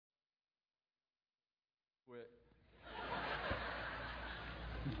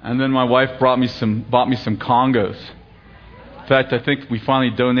And then my wife bought me some congos. In fact, I think we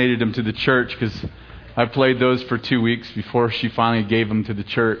finally donated them to the church because I played those for 2 weeks before she finally gave them to the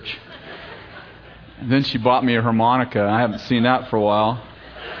church. And then she bought me a harmonica. I haven't seen that for a while.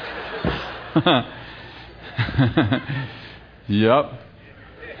 Yep.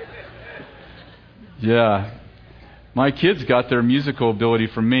 Yeah. My kids got their musical ability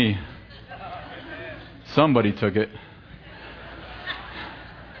from me. Somebody took it.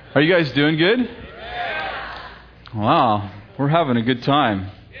 Are you guys doing good? Wow. We're having a good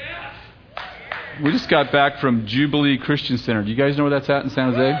time. We just got back from Jubilee Christian Center. Do you guys know where that's at in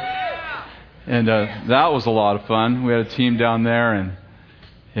San Jose? And that was a lot of fun. We had a team down there,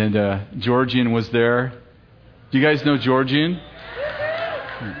 and Georgian was there. Do you guys know Georgian?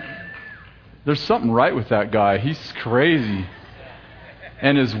 There's something right with that guy. He's crazy.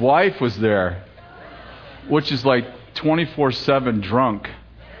 And his wife was there, which is like 24/7 drunk.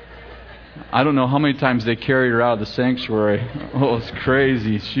 I don't know how many times they carried her out of the sanctuary. Oh, it's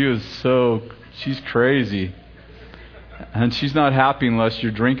crazy. She's crazy. And she's not happy unless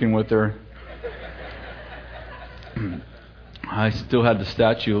you're drinking with her. I still had the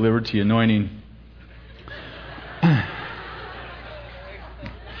Statue of Liberty anointing.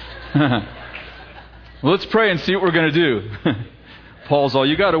 Well, let's pray and see what we're going to do. Paul's all,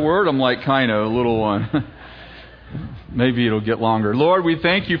 you got a word? I'm like, kind of, a little one. Maybe it'll get longer. Lord, we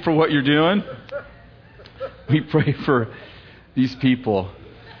thank you for what you're doing. We pray for these people.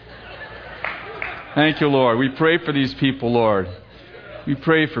 Thank you, Lord. We pray for these people, Lord. We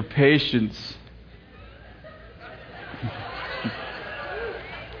pray for patience.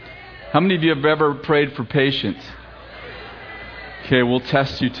 How many of you have ever prayed for patience? Okay, we'll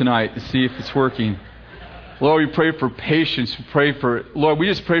test you tonight to see if it's working. Lord, we pray for patience. Lord, we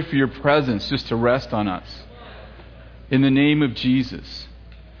just pray for your presence just to rest on us. In the name of Jesus.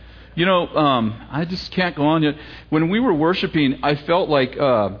 You know, I just can't go on yet. When we were worshiping, I felt like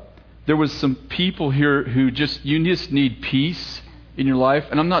there was some people here who you just need peace in your life.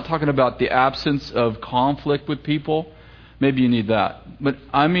 And I'm not talking about the absence of conflict with people. Maybe you need that. But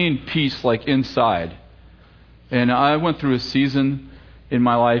I mean peace like inside. And I went through a season in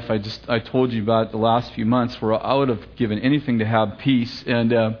my life, I told you about the last few months, where I would have given anything to have peace.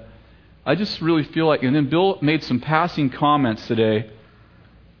 And I just really feel like, and then Bill made some passing comments today.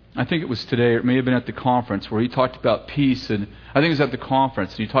 I think it was today, or it may have been at the conference, where he talked about peace. And I think it was at the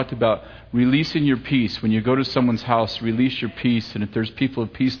conference. And he talked about releasing your peace. When you go to someone's house, release your peace. And if there's people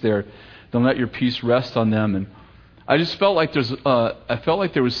of peace there, then let your peace rest on them. And I just felt like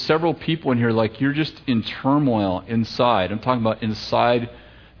there was several people in here, like you're just in turmoil inside. I'm talking about inside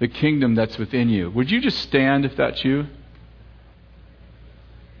the kingdom that's within you. Would you just stand if that's you?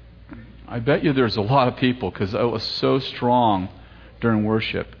 I bet you there's a lot of people, because it was so strong during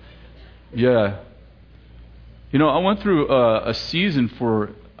worship. Yeah. You know, I went through a season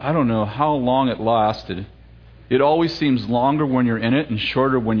for, I don't know how long it lasted. It always seems longer when you're in it and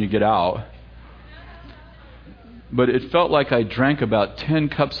shorter when you get out. But it felt like I drank about 10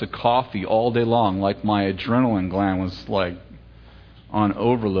 cups of coffee all day long, like my adrenaline gland was like on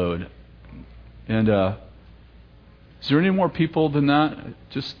overload. And is there any more people than that?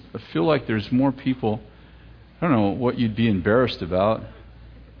 I feel like there's more people. I don't know what you'd be embarrassed about.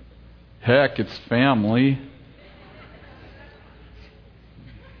 Heck, it's family.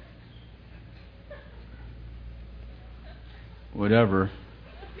 Whatever.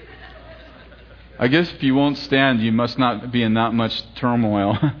 I guess if you won't stand, you must not be in that much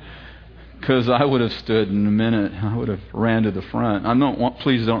turmoil. Because I would have stood in a minute. I would have ran to the front.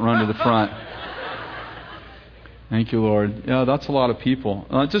 Please don't run to the front. Thank you, Lord. Yeah, that's a lot of people.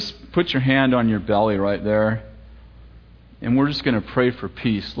 Just put your hand on your belly right there. And we're just going to pray for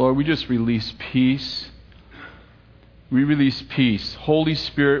peace. Lord, we just release peace. We release peace. Holy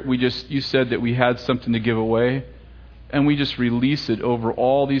Spirit, you said that we had something to give away. And we just release it over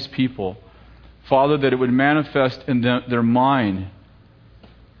all these people. Father, that it would manifest in their mind,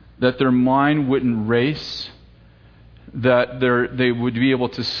 that their mind wouldn't race, that they would be able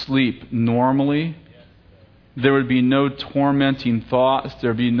to sleep normally. There would be no tormenting thoughts.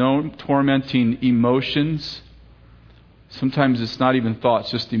 There would be no tormenting emotions. Sometimes it's not even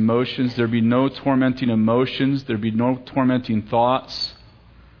thoughts, just emotions. There would be no tormenting emotions. There would be no tormenting thoughts.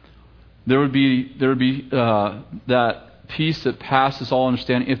 There would be that peace that passes all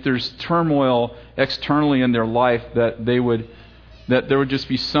understanding. If there's turmoil externally in their life, that there would just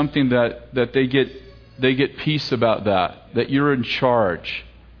be something that they get peace about that you're in charge.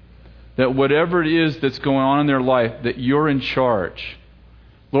 That whatever it is that's going on in their life, that you're in charge.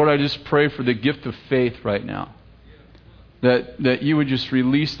 Lord, I just pray for the gift of faith right now. that you would just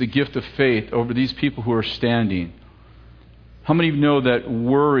release the gift of faith over these people who are standing. How many of you know that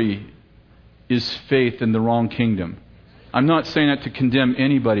worry is faith in the wrong kingdom? I'm not saying that to condemn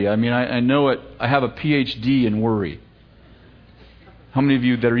anybody. I mean, I know it. I have a PhD in worry. How many of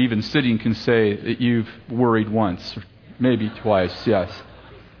you that are even sitting can say that you've worried once, or maybe twice? Yes.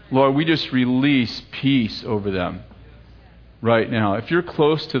 Lord, we just release peace over them right now. If you're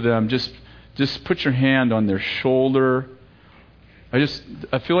close to them, just put your hand on their shoulder. I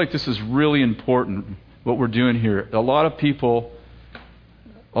feel like this is really important, what we're doing here. A lot of people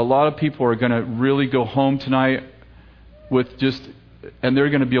are going to really go home tonight and they're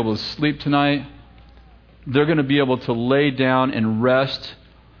going to be able to sleep tonight. They're going to be able to lay down and rest.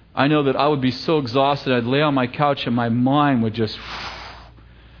 I know that I would be so exhausted, I'd lay on my couch and my mind would just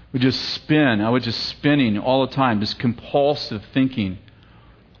spin. I was just spinning all the time, just compulsive thinking.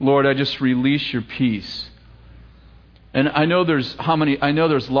 Lord, I just release your peace. And I know there's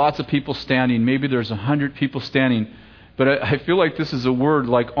lots of people standing. Maybe there's 100 people standing. But I feel like this is a word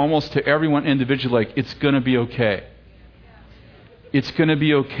like almost to everyone individually, like it's going to be okay. It's going to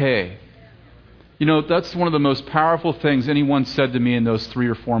be okay. You know, that's one of the most powerful things anyone said to me in those 3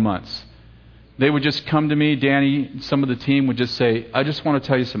 or 4 months. They would just come to me, Danny, some of the team would just say, I just want to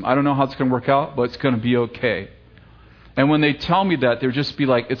tell you something. I don't know how it's going to work out, but it's going to be okay. And when they tell me that, they'll just be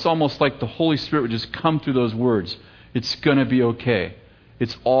like, it's almost like the Holy Spirit would just come through those words. It's going to be okay.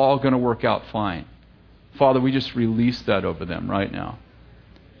 It's all going to work out fine. Father, we just release that over them right now.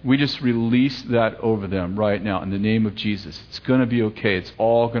 We just release that over them right now in the name of Jesus. It's going to be okay. It's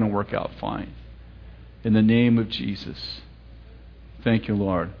all going to work out fine. In the name of Jesus. Thank you,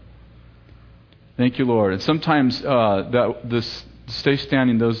 Lord. Thank you, Lord. And sometimes stay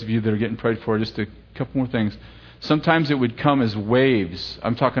standing, those of you that are getting prayed for, just a couple more things. Sometimes it would come as waves.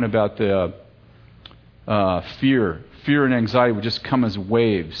 I'm talking about the fear. Fear and anxiety would just come as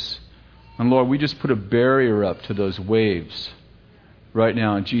waves. And Lord, we just put a barrier up to those waves right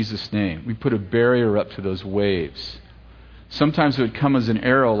now in Jesus' name. We put a barrier up to those waves. Sometimes it would come as an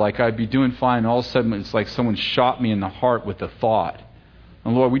arrow, like I'd be doing fine, and all of a sudden it's like someone shot me in the heart with a thought.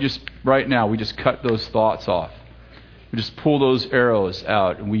 And Lord, right now, we just cut those thoughts off. We just pull those arrows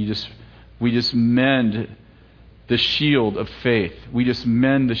out, and we just mend the shield of faith. We just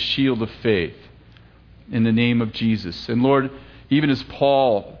mend the shield of faith in the name of Jesus. And Lord, even as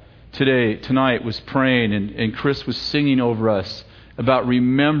Paul tonight was praying, and Chris was singing over us about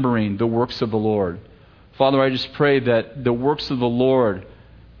remembering the works of the Lord. Father, I just pray that the works of the Lord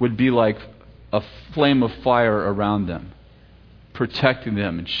would be like a flame of fire around them, protecting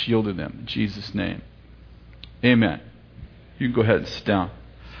them and shielding them in Jesus' name. Amen. You can go ahead and sit down.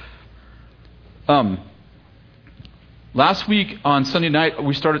 Last week on Sunday night,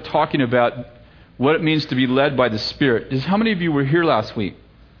 we started talking about what it means to be led by the Spirit. How many of you were here last week?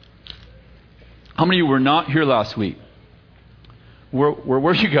 How many of you were not here last week? Where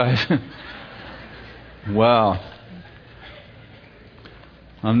were you guys? Wow.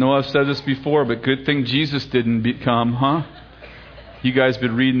 I know I've said this before, but good thing Jesus didn't come, huh? You guys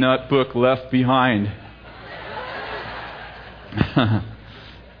been reading that book, Left Behind.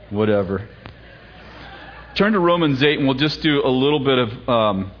 Whatever. Turn to Romans 8, and we'll just do a little bit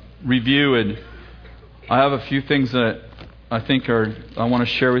of review. And I have a few things that I think I want to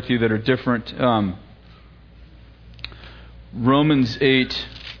share with you that are different. Romans 8,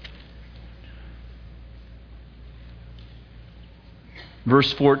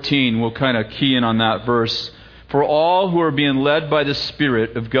 verse 14, we'll kind of key in on that verse. For all who are being led by the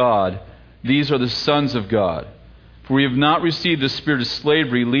Spirit of God, these are the sons of God. For we have not received the spirit of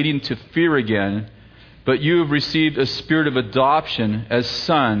slavery leading to fear again, but you have received a spirit of adoption as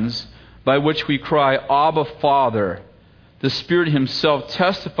sons, by which we cry, Abba, Father. The Spirit Himself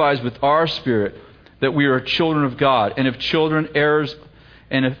testifies with our spirit that we are children of God, and if children, heirs,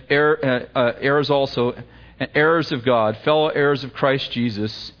 and if heirs also, and heirs of God, fellow heirs of Christ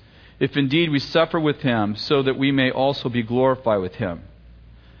Jesus, if indeed we suffer with Him, so that we may also be glorified with Him.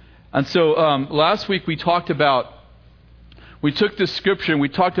 And so last week we took this scripture and we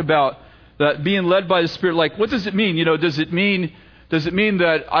talked about that being led by the Spirit. Like, what does it mean? You know, does it mean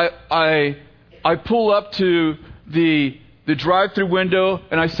that I pull up to the drive-through window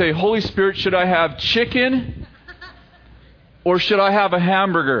and I say, Holy Spirit, should I have chicken or should I have a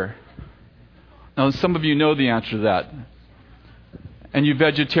hamburger? Now, some of you know the answer to that. And you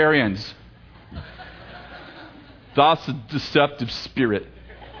vegetarians, that's a deceptive spirit.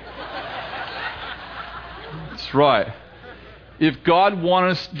 That's right. If God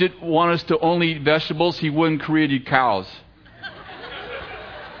didn't want us to only eat vegetables, He wouldn't create cows.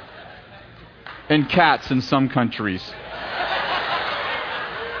 And cats in some countries.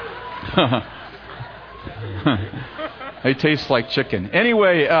 They taste like chicken.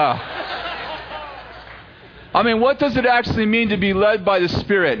 Anyway, what does it actually mean to be led by the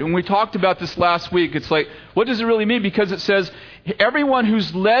Spirit? And we talked about this last week. It's like, what does it really mean? Because it says, everyone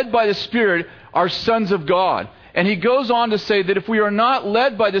who's led by the Spirit are sons of God. And he goes on to say that if we are not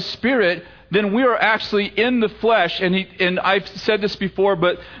led by the Spirit, then we are actually in the flesh. And I've said this before,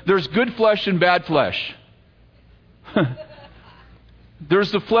 but there's good flesh and bad flesh.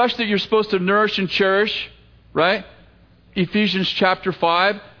 There's the flesh that you're supposed to nourish and cherish, right? Ephesians chapter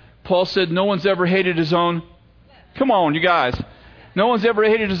 5, Paul said no one's ever hated his own. Come on, you guys. No one's ever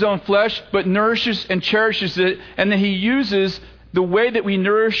hated his own flesh, but nourishes and cherishes it. And then he uses the way that we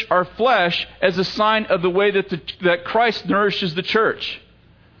nourish our flesh as a sign of the way that Christ nourishes the church.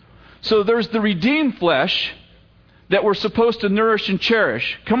 So there's the redeemed flesh that we're supposed to nourish and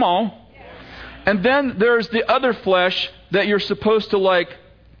cherish. Come on. And then there's the other flesh that you're supposed to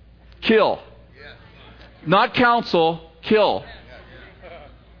kill. Not counsel, kill.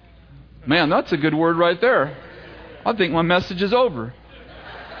 Man, that's a good word right there. I think my message is over.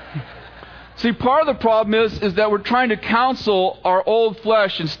 See, part of the problem is that we're trying to counsel our old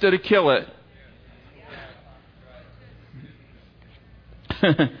flesh instead of kill it.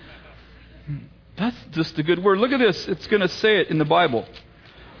 That's just a good word. Look at this. It's going to say it in the Bible.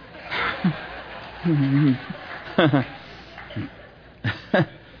 I'm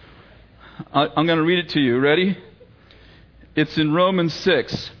going to read it to you. Ready? It's in Romans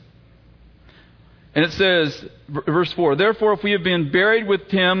 6. And it says, verse 4, therefore, if we have been buried with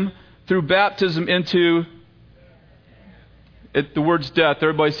him through baptism into, the word's death.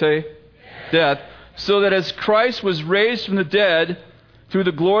 Everybody say? Death. So that as Christ was raised from the dead through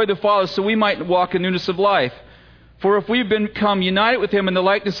the glory of the Father, so we might walk in newness of life. For if we've become united with him in the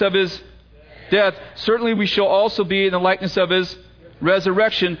likeness of his death, certainly we shall also be in the likeness of his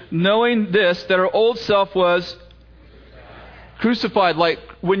resurrection, knowing this, that our old self was crucified. Like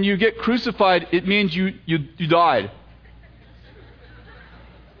when you get crucified, it means you died.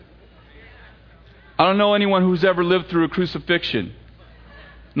 I don't know anyone who's ever lived through a crucifixion.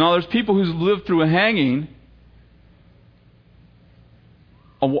 Now, there's people who've lived through a hanging.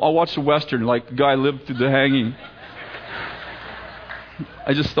 I'll watch the Western, like the guy lived through the hanging.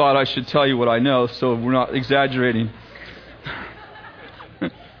 I just thought I should tell you what I know, so we're not exaggerating.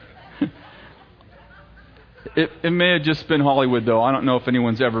 It may have just been Hollywood, though. I don't know if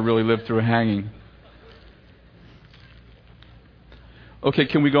anyone's ever really lived through a hanging. Okay,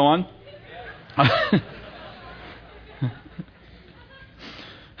 can we go on?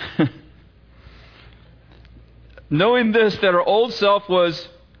 Knowing this, that our old self was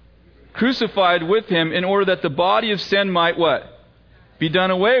crucified with him in order that the body of sin might what? Be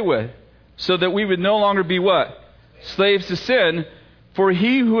done away with. So that we would no longer be what? Slaves to sin. For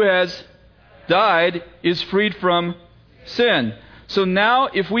he who has died is freed from sin. So now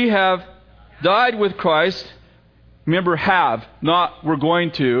if we have died with Christ, remember have, not we're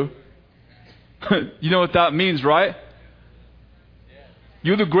going to. You know what that means, right?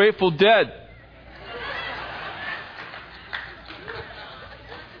 You're the Grateful Dead.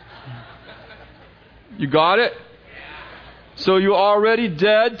 You got it? So you're already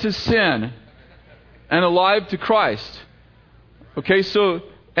dead to sin and alive to Christ. Okay, so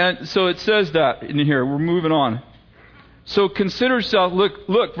it says that in here. We're moving on. So consider yourself,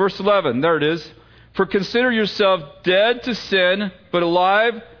 look, verse 11, there it is. For consider yourself dead to sin, but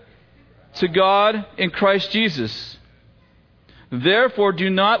alive to God in Christ Jesus. Therefore, do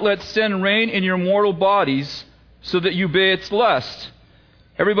not let sin reign in your mortal bodies, so that you obey its lust.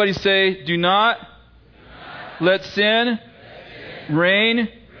 Everybody say, do not let sin reign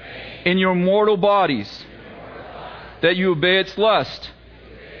in your mortal bodies, that you obey its lust.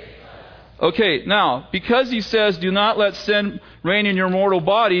 Okay, now, because he says, do not let sin reign in your mortal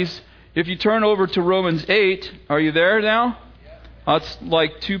bodies, if you turn over to Romans 8, are you there now? It's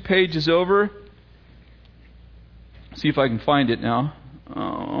like 2 pages over. See if I can find it now.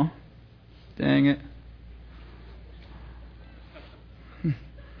 Oh, dang it.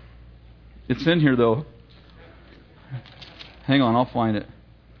 It's in here, though. Hang on, I'll find it.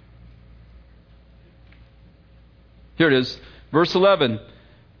 Here it is. Verse 11.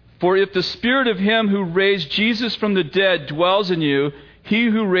 For if the Spirit of him who raised Jesus from the dead dwells in you, he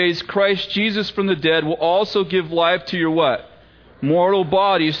who raised Christ Jesus from the dead will also give life to your what? Mortal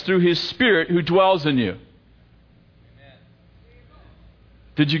bodies through his Spirit who dwells in you. Amen.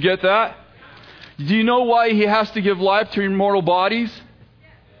 Did you get that? Do you know why he has to give life to your mortal bodies?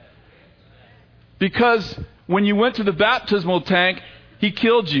 Because when you went to the baptismal tank, he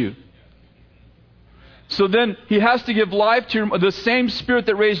killed you. So then he has to give life to the same Spirit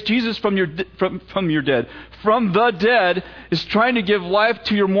that raised Jesus from the dead is trying to give life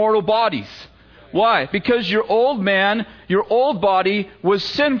to your mortal bodies. Why? Because your old man, your old body was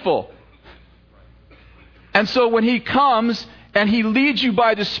sinful. And so when he comes and he leads you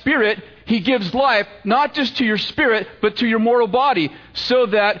by the Spirit, he gives life not just to your spirit, but to your mortal body, so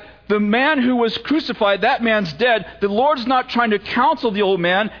that the man who was crucified, that man's dead. The Lord's not trying to counsel the old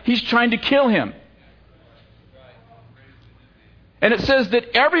man, he's trying to kill him. And it says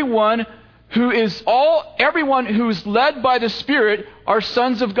that everyone who's led by the Spirit are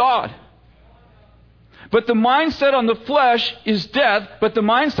sons of God. But the mindset on the flesh is death, but the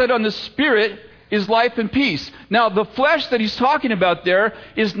mindset on the Spirit is life and peace. Now, the flesh that he's talking about there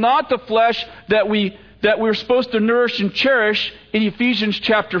is not the flesh that we're supposed to nourish and cherish in Ephesians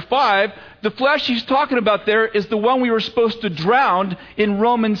chapter 5. The flesh he's talking about there is the one we were supposed to drown in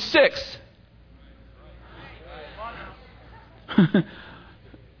Romans 6.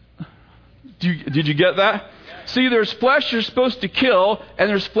 Did you get that? See, there's flesh you're supposed to kill, and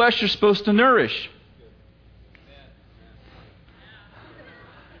there's flesh you're supposed to nourish.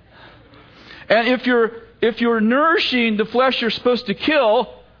 And if you're nourishing the flesh you're supposed to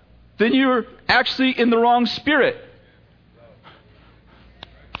kill, then you're actually in the wrong spirit.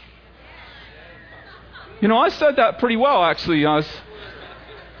 I said that pretty well, actually. I was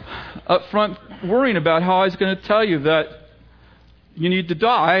up front worrying about how I was going to tell you that you need to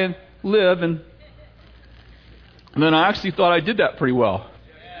die and live, and then I actually thought I did that pretty well.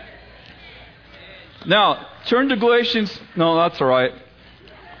 Now, turn to Galatians. No, that's all right.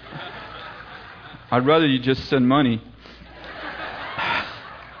 I'd rather you just send money.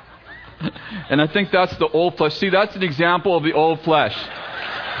 And I think that's the old flesh. See, that's an example of the old flesh.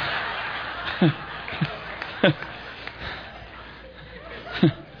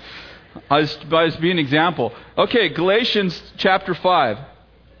 I was being an example. Okay, Galatians chapter 5.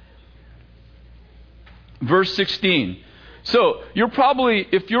 Verse 16. So, you're probably,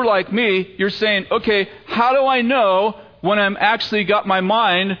 if you're like me, you're saying, okay, how do I know when I'm actually got my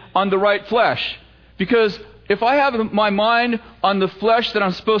mind on the right flesh? Because if I have my mind on the flesh that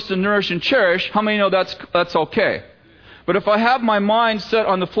I'm supposed to nourish and cherish, how many know that's okay? But if I have my mind set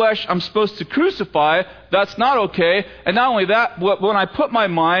on the flesh I'm supposed to crucify, that's not okay. And not only that, when I put my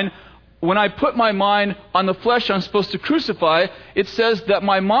mind on the flesh I'm supposed to crucify, it says that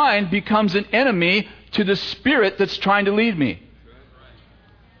my mind becomes an enemy to the Spirit that's trying to lead me.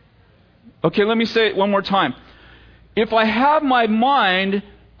 Okay, let me say it one more time. If I have my mind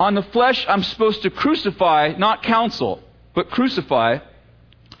on the flesh I'm supposed to crucify, not counsel, but crucify,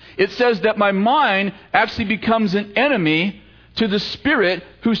 it says that my mind actually becomes an enemy to the Spirit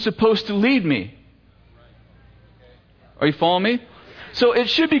who's supposed to lead me. Are you following me? So it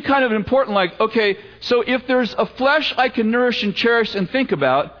should be kind of important, like, okay, so if there's a flesh I can nourish and cherish and think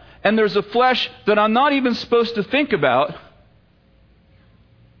about, and there's a flesh that I'm not even supposed to think about,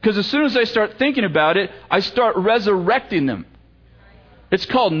 because as soon as I start thinking about it, I start resurrecting them. It's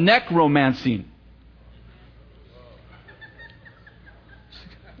called necromancing.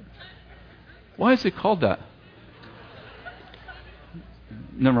 Why is it called that?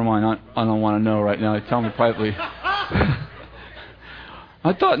 Never mind, I don't want to know right now. Tell me privately.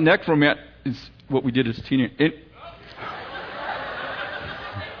 I thought necromant is what we did as teenagers.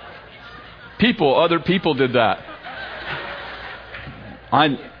 Other people did that.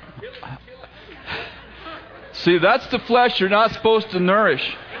 See, that's the flesh you're not supposed to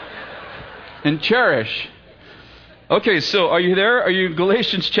nourish and cherish. Okay, so are you there? Are you in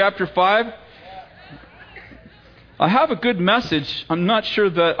Galatians chapter 5? I have a good message. I'm not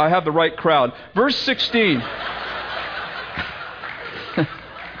sure that I have the right crowd. Verse 16.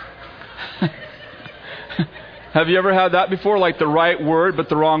 Have you ever had that before? Like the right word, but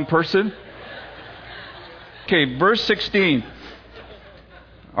the wrong person? Okay, verse 16.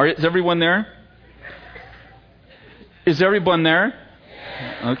 Is everyone there? Is everyone there?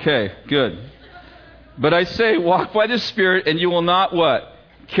 Okay, good. But I say, walk by the Spirit, and you will not what?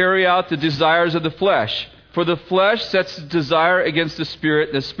 Carry out the desires of the flesh. For the flesh sets the desire against the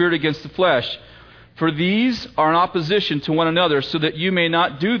Spirit against the flesh. For these are in opposition to one another, so that you may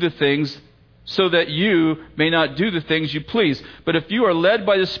not do the things you please. But if you are led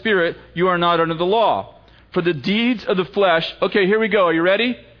by the Spirit, you are not under the law. For the deeds of the flesh... Okay, here we go. Are you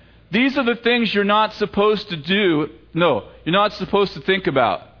ready? These are the things you're not supposed to do. No, you're not supposed to think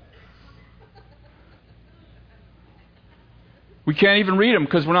about. We can't even read them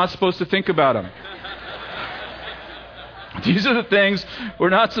because we're not supposed to think about them. These are the things we're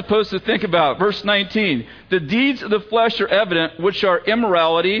not supposed to think about. Verse 19. The deeds of the flesh are evident, which are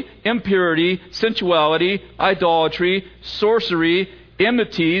immorality, impurity, sensuality, idolatry, sorcery,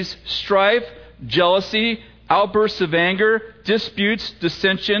 enmities, strife, jealousy, outbursts of anger, disputes,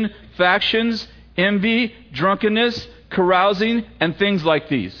 dissension, factions, envy, drunkenness, carousing, and things like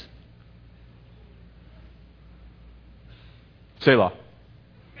these. Selah.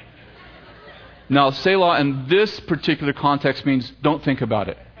 Now, Selah in this particular context means don't think about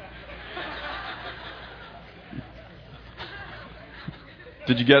it.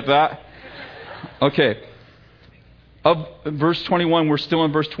 Did you get that? Okay. Of verse 21, we're still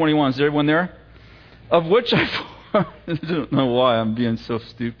in verse 21. Is everyone there? Of which I don't know why I'm being so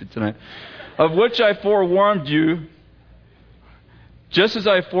stupid tonight. Of which I forewarned you, just as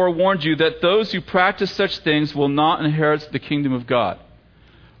I forewarned you, that those who practice such things will not inherit the kingdom of God.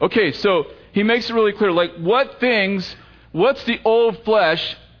 Okay, so he makes it really clear, like what's the old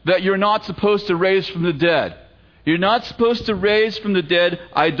flesh that you're not supposed to raise from the dead? You're not supposed to raise from the dead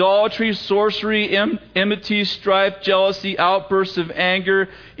idolatry, sorcery, enmity, strife, jealousy, outbursts of anger,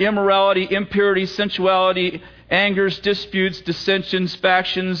 immorality, impurity, sensuality, angers, disputes, dissensions,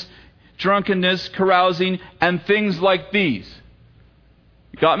 factions, drunkenness, carousing, and things like these.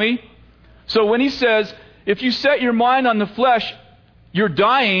 You got me? So when he says, if you set your mind on the flesh, you're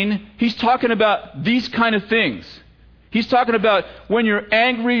dying, he's talking about these kind of things. He's talking about when you're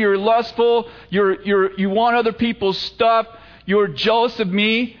angry, you're lustful, you want other people's stuff, you're jealous of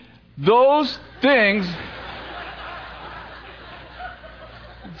me. Those things.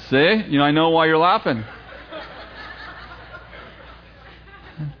 See? I know why you're laughing.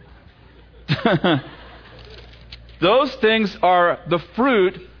 Those things are the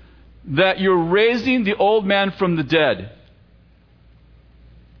fruit that you're raising the old man from the dead.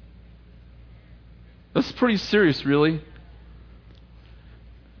 That's pretty serious, really.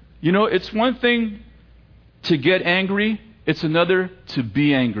 It's one thing to get angry. It's another to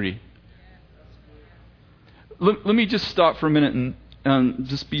be angry. Let me just stop for a minute and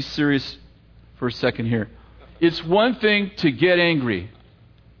just be serious for a second here. It's one thing to get angry,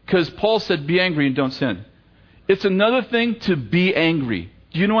 because Paul said, be angry and don't sin. It's another thing to be angry.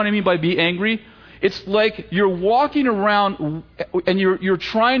 Do you know what I mean by be angry? It's like you're walking around and you're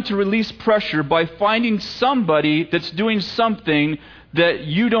trying to release pressure by finding somebody that's doing something that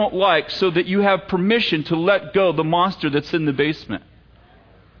you don't like so that you have permission to let go the monster that's in the basement.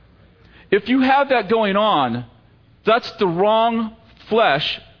 If you have that going on, that's the wrong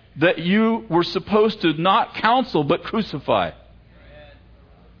flesh that you were supposed to not counsel but crucify.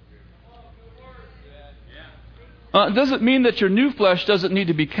 It doesn't mean that your new flesh doesn't need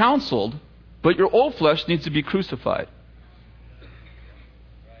to be counseled, but your old flesh needs to be crucified.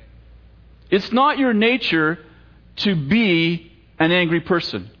 It's not your nature to be an angry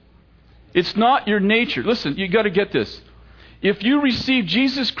person. It's not your nature. Listen, you got to get this. If you received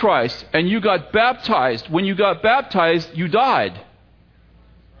Jesus Christ and you got baptized, when you got baptized, you died.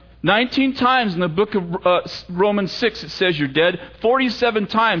 19 times in the book of Romans 6 it says you're dead. 47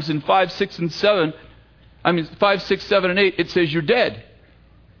 times in 5, 6, and 7, 7, and 8, it says you're dead.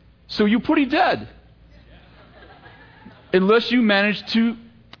 So you're pretty dead. Unless you manage to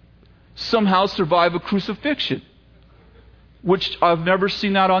somehow survive a crucifixion. Which I've never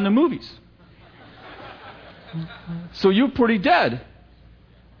seen that on the movies. So you're pretty dead.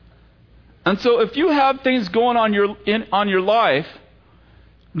 And so if you have things going on your life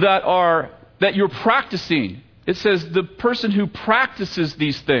that you're practicing, it says the person who practices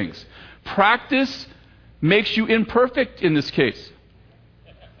these things. Practice makes you imperfect in this case.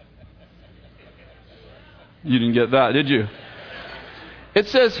 You didn't get that, did you? It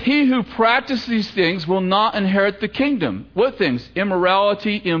says, he who practices these things will not inherit the kingdom. What things?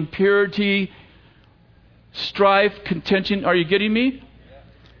 Immorality, impurity, strife, contention. Are you getting me?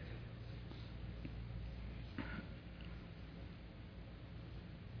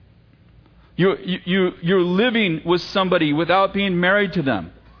 You're living with somebody without being married to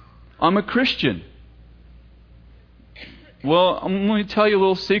them. I'm a Christian. Well, I'm going to tell you a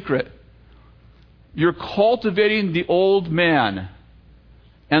little secret. You're cultivating the old man,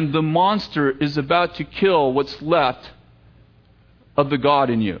 and the monster is about to kill what's left of the God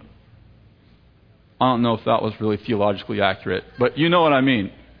in you. I don't know if that was really theologically accurate, but you know what I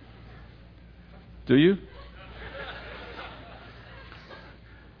mean. Do you?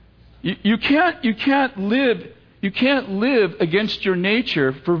 You can't live against your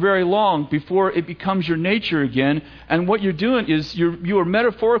nature for very long before it becomes your nature again. And what you're doing is you are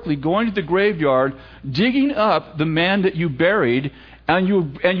metaphorically going to the graveyard, digging up the man that you buried, and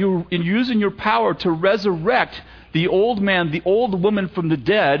you're using your power to resurrect the old man, the old woman from the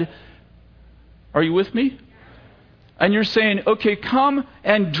dead. Are you with me? And you're saying, okay, come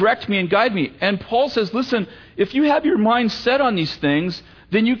and direct me and guide me. And Paul says, listen, if you have your mind set on these things,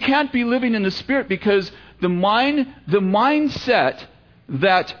 then you can't be living in the Spirit, because the mindset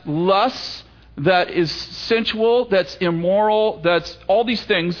that lusts, that is sensual, that's immoral, that's all these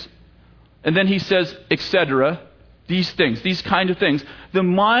things, and then he says, etc., these things, these kind of things. The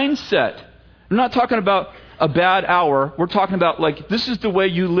mindset, I'm not talking about a bad hour, we're talking about like, this is the way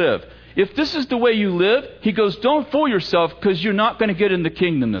you live. If this is the way you live, he goes, don't fool yourself, because you're not going to get in the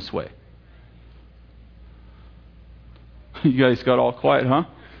kingdom this way. You guys got all quiet, huh?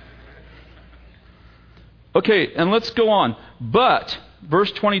 Okay, and let's go on. But,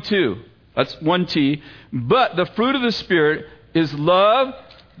 verse 22, that's 1T. But the fruit of the Spirit is love,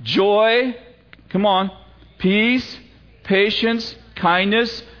 joy, come on, peace, patience,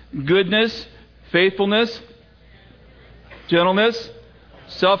 kindness, goodness, faithfulness, gentleness,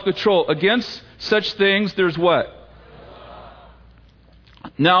 self-control. Against such things, there's what?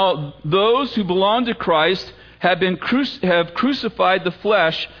 Now, those who belong to Christ have crucified the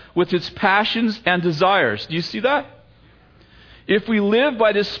flesh with its passions and desires. Do you see that? If we live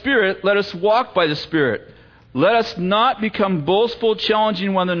by the Spirit, let us walk by the Spirit. Let us not become boastful,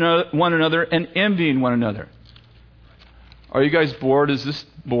 challenging one another, and envying one another. Are you guys bored? Is this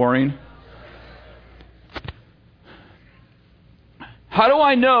boring? How do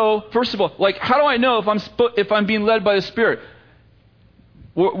I know, first of all, how do I know if I'm being led by the Spirit?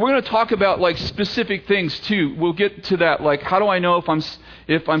 We're going to talk about specific things too. We'll get to that. How do I know if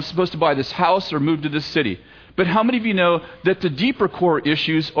I'm supposed to buy this house or move to this city? But how many of you know that the deeper core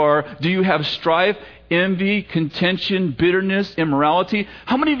issues are, do you have strife, envy, contention, bitterness, immorality?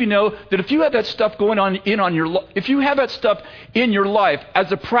 How many of you know that if you have that stuff going on if you have that stuff in your life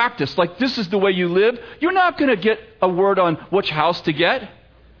as a practice, like this is the way you live, you're not going to get a word on which house to get.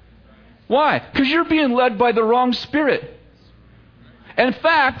 Why? Because you're being led by the wrong spirit. In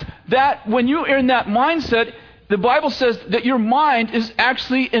fact, that when you are in that mindset, the Bible says that your mind is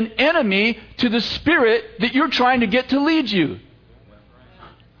actually an enemy to the spirit that you're trying to get to lead you.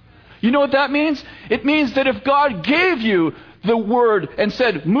 You know what that means? It means that if God gave you the word and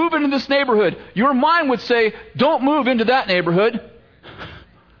said, move into this neighborhood, your mind would say, don't move into that neighborhood.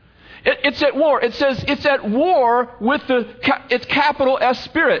 It's at war. It says it's at war with its capital S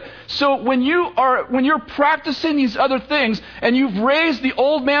spirit. So when you're practicing these other things and you've raised the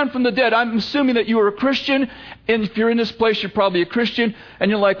old man from the dead, I'm assuming that you are a Christian, and if you're in this place, you're probably a Christian,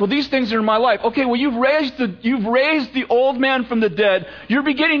 and you're like, well, these things are in my life. Okay, well, you've raised the old man from the dead. You're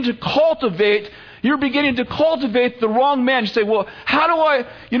beginning to cultivate the wrong man. You say, well, how do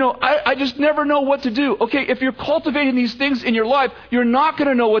I just never know what to do. Okay, if you're cultivating these things in your life, you're not going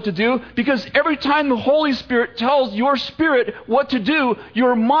to know what to do, because every time the Holy Spirit tells your spirit what to do,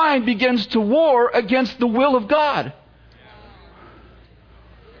 your mind begins to war against the will of God.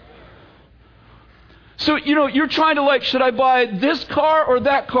 So, you're trying to should I buy this car or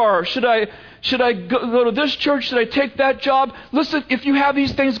that car? Should I go to this church? Should I take that job? Listen, if you have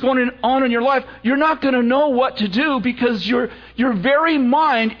these things going on in your life, you're not going to know what to do, because your very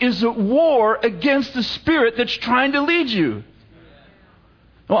mind is at war against the spirit that's trying to lead you.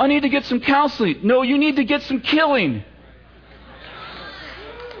 Well, I need to get some counseling. No, you need to get some killing.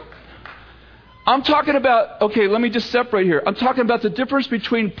 I'm talking about, okay, let me just separate here. I'm talking about the difference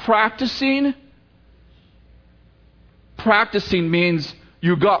between practicing. Practicing means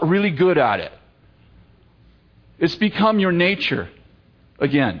you got really good at it. It's become your nature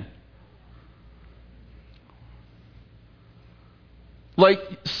again.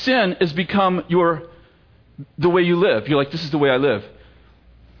 Sin has become the way you live. You're like, this is the way I live.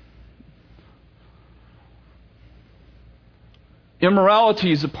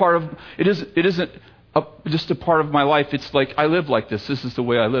 Immorality is it isn't just a part of my life. It's like, I live like this. This is the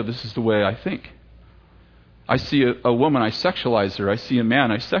way I live. This is the way I think. I see a woman, I sexualize her. I see a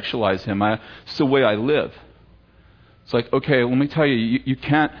man, I sexualize him. It's the way I live. It's like, okay, let me tell you, you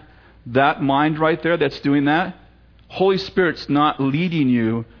can't, that mind right there that's doing that, Holy Spirit's not leading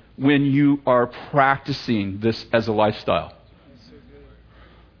you when you are practicing this as a lifestyle.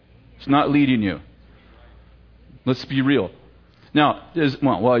 It's not leading you. Let's be real. Now,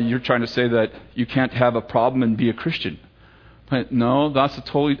 you're trying to say that you can't have a problem and be a Christian. But no,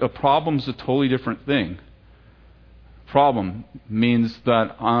 a problem's a totally different thing. Problem means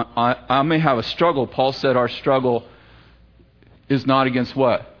that I may have a struggle. Paul said our struggle is not against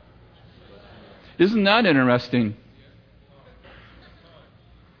what? Isn't that interesting?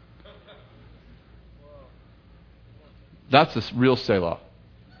 That's a real Selah.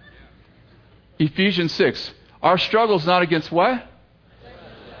 Ephesians 6. Our struggle is not against what?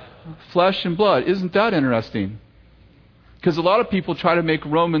 Flesh and blood. Isn't that interesting? Because a lot of people try to make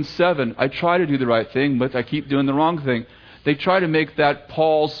Romans 7, I try to do the right thing, but I keep doing the wrong thing. They try to make that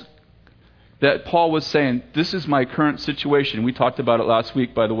Paul was saying, this is my current situation. We talked about it last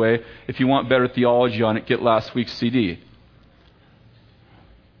week, by the way. If you want better theology on it, get last week's CD.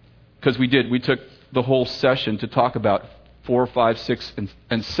 Because we did. We took the whole session to talk about 4, 5, 6,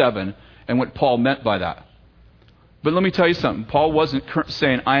 and 7, and what Paul meant by that. But let me tell you something. Paul wasn't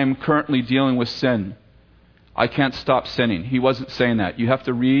saying, I am currently dealing with sin. I can't stop sinning. He wasn't saying that. You have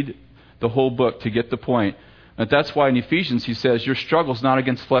to read the whole book to get the point. And that's why in Ephesians he says, your struggle is not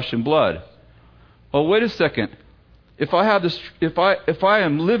against flesh and blood. Well, wait a second. If I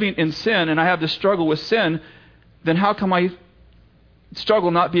am living in sin and I have this struggle with sin, then how come my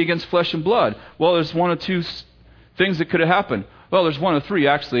struggle not be against flesh and blood? Well, there's one of two things that could have happened. Well, there's one of three,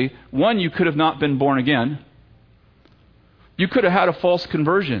 actually. One, you could have not been born again. You could have had a false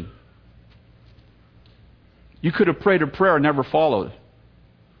conversion. You could have prayed a prayer and never followed.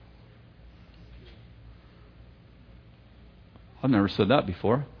 I've never said that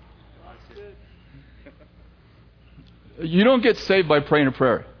before. You don't get saved by praying a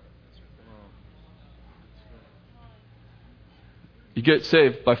prayer. You get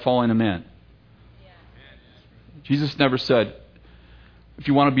saved by following a man. Jesus never said, if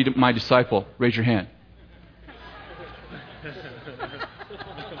you want to be my disciple, raise your hand.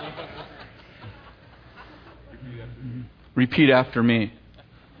 Repeat after me.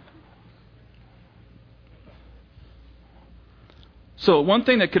 So one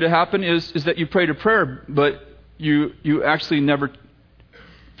thing that could have happened is that you prayed a prayer, but you actually never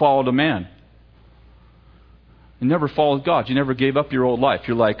followed a man. You never followed God. You never gave up your old life.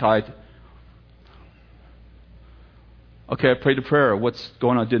 You're like, I prayed a prayer. What's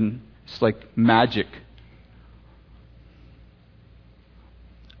going on? It's like magic.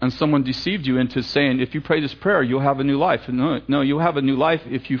 And someone deceived you into saying, if you pray this prayer, you'll have a new life. No, you'll have a new life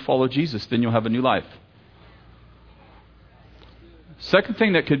if you follow Jesus. Then you'll have a new life. Second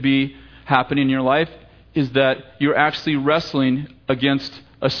thing that could be happening in your life is that you're actually wrestling against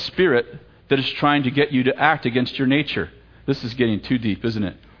a spirit that is trying to get you to act against your nature. This is getting too deep, isn't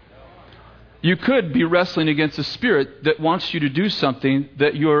it? You could be wrestling against a spirit that wants you to do something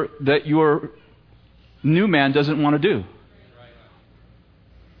that your new man doesn't want to do.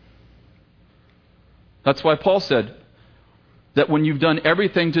 That's why Paul said that when you've done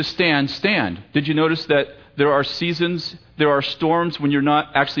everything to stand, stand. Did you notice that there are seasons, there are storms when you're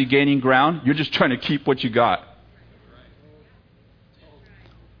not actually gaining ground? You're just trying to keep what you got.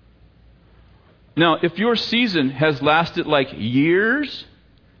 Now, if your season has lasted like years,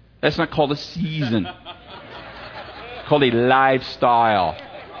 that's not called a season. It's called a lifestyle.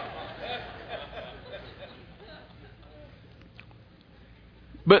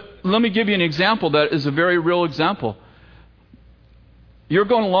 But let me give you an example that is a very real example. You're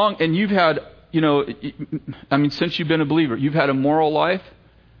going along and you've had, since you've been a believer, you've had a moral life.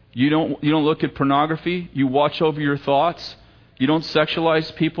 You don't look at pornography. You watch over your thoughts. You don't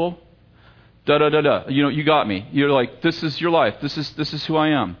sexualize people. You got me. You're like, this is your life. This is who I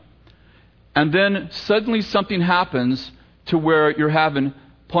am. And then suddenly something happens to where you're having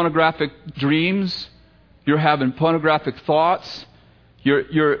pornographic dreams. You're having pornographic thoughts.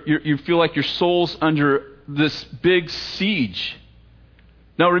 You feel like your soul's under this big siege.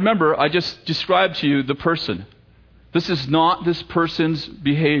 Now remember, I just described to you the person. This is not this person's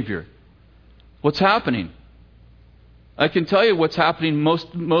behavior. What's happening? I can tell you what's happening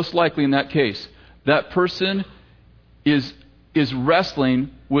most likely in that case. That person is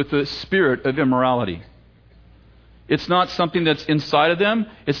wrestling with the spirit of immorality. It's not something that's inside of them.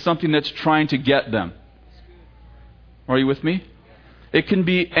 It's something that's trying to get them. Are you with me? It can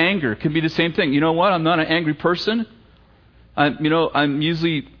be anger. It can be the same thing. You know what? I'm not an angry person. I'm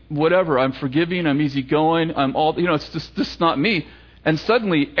usually whatever. I'm forgiving. I'm easygoing. It's just not me. And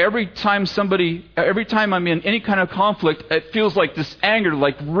suddenly, every time I'm in any kind of conflict, it feels like this anger,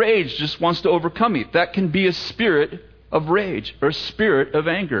 like rage, just wants to overcome me. That can be a spirit of rage or a spirit of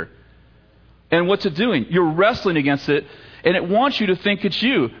anger. And what's it doing? You're wrestling against it, and it wants you to think it's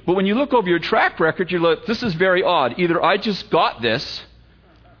you. But when you look over your track record, you're like, this is very odd. Either I just got this.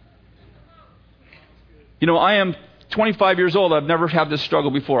 I am 25 years old. I've never had this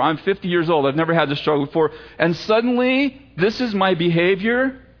struggle before. I'm 50 years old. I've never had this struggle before. And suddenly, this is my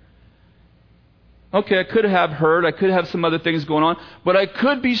behavior. Okay, I could have hurt. I could have some other things going on. But I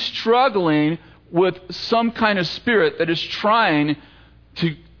could be struggling with some kind of spirit that is trying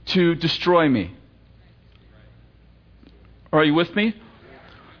to destroy me. Are you with me?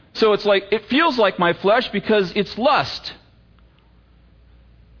 So it's like, it feels like my flesh because it's lust.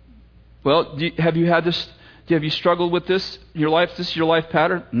 Well, have you had this? Have you struggled with this in your life? This is your life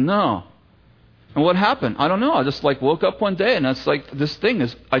pattern? No. And what happened? I don't know. I just woke up one day and it's like this thing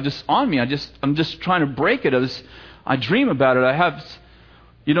is on me. I'm just trying to break it. I dream about it. I have,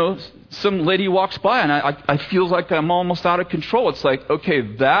 some lady walks by and I feel like I'm almost out of control. It's like,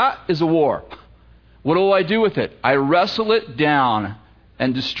 okay, that is a war. What do I do with it? I wrestle it down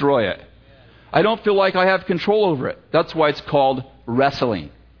and destroy it. I don't feel like I have control over it. That's why it's called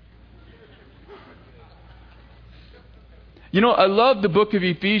wrestling. I love the book of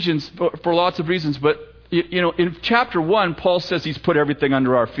Ephesians for lots of reasons, but, in chapter 1, Paul says he's put everything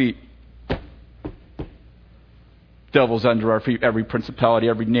under our feet. Devil's under our feet, every principality,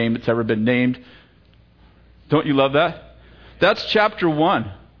 every name that's ever been named. Don't you love that? That's chapter 1.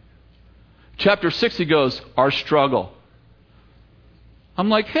 Chapter 6, he goes, our struggle. I'm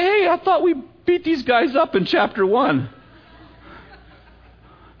like, hey, I thought we beat these guys up in chapter 1.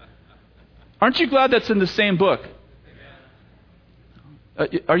 Aren't you glad that's in the same book?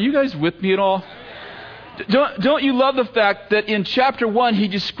 Are you guys with me at all? Don't you love the fact that in chapter 1 he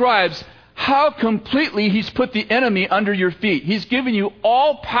describes how completely he's put the enemy under your feet. He's given you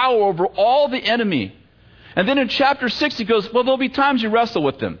all power over all the enemy. And then in chapter 6 he goes, well, there'll be times you wrestle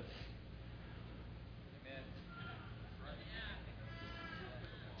with them.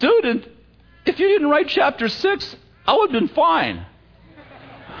 Dude, and if you didn't write chapter 6, I would have been fine.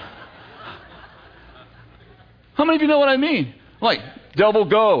 How many of you know what I mean? Like, devil,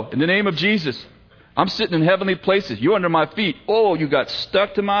 go in the name of Jesus. I'm sitting in heavenly places. You're under my feet. Oh, you got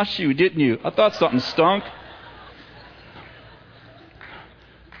stuck to my shoe, didn't you? I thought something stunk.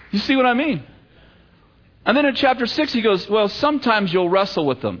 You see what I mean? And then in chapter 6, he goes, well, sometimes you'll wrestle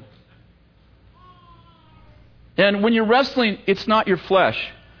with them. And when you're wrestling, it's not your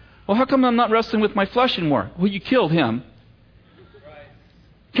flesh. Well, how come I'm not wrestling with my flesh anymore? Well, you killed him.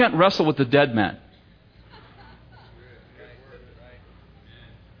 You can't wrestle with the dead man.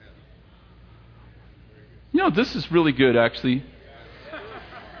 This is really good, actually.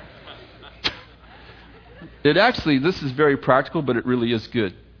 This is very practical, but it really is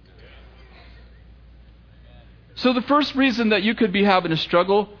good. So the first reason that you could be having a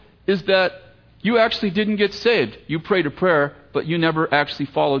struggle is that you actually didn't get saved. You prayed a prayer, but you never actually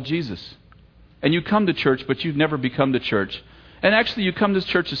followed Jesus. And you come to church, but you've never become the church. And actually, you come to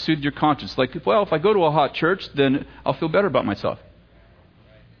church to soothe your conscience. Like, well, if I go to a hot church, then I'll feel better about myself.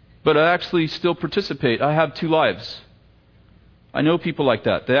 But I actually still participate. I have two lives. I know people like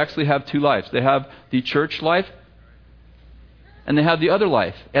that. They actually have two lives. They have the church life, and they have the other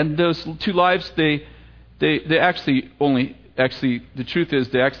life. And those two lives, they actually the truth is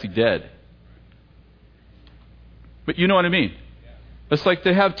they're actually dead. But you know what I mean? It's like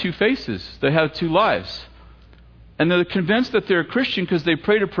they have two faces. They have two lives. And they're convinced that they're a Christian because they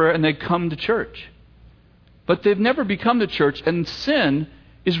prayed a prayer and they come to church. But they've never become the church, and sin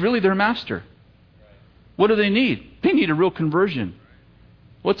is really their master. What do they need? They need a real conversion.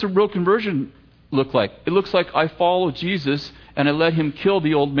 What's a real conversion look like? It looks like I follow Jesus and I let him kill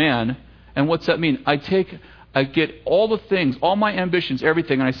the old man. And what's that mean? I get all the things, all my ambitions,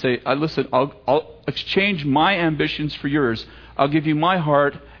 everything, and I say, listen, I'll exchange my ambitions for yours. I'll give you my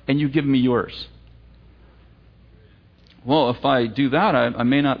heart and you give me yours. Well, if I do that, I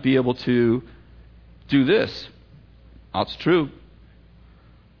may not be able to do this. That's true.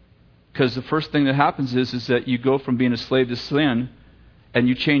 Because the first thing that happens is that you go from being a slave to sin and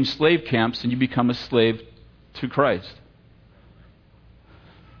you change slave camps and you become a slave to Christ.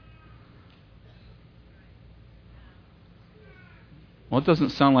 Well, it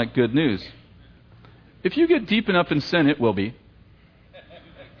doesn't sound like good news. If you get deep enough in sin, it will be.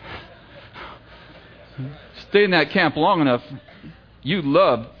 Stay in that camp long enough, you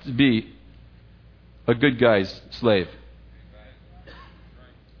love to be a good guy's slave.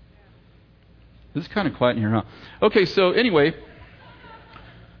 This is kind of quiet in here, huh? Okay, so anyway,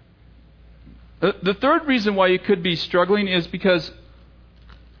 the third reason why you could be struggling is because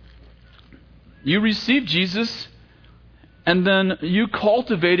you received Jesus and then you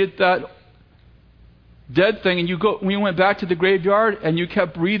cultivated that dead thing, and you went back to the graveyard and you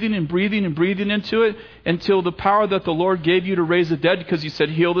kept breathing and breathing and breathing into it until the power that the Lord gave you to raise the dead, because he said,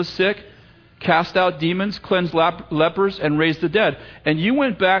 heal the sick, cast out demons, cleanse lepers, and raise the dead. And you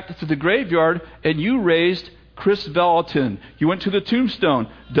went back to the graveyard and you raised Chris Vallotton. You went to the tombstone,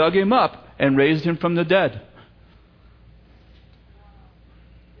 dug him up, and raised him from the dead.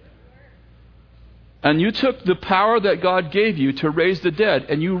 And you took the power that God gave you to raise the dead,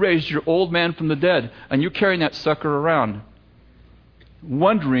 and you raised your old man from the dead, and you're carrying that sucker around.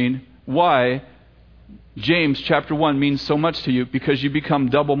 wondering why James chapter 1 means so much to you, because you become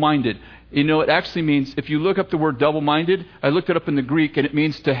double-minded. You know, it actually means, if you look up the word double-minded, I looked it up in the Greek, and it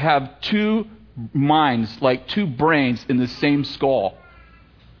means to have two minds, like two brains in the same skull.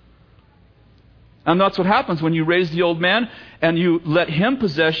 And that's what happens when you raise the old man and you let him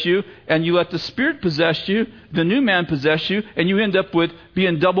possess you, and you let the Spirit possess you, the new man possess you, and you end up with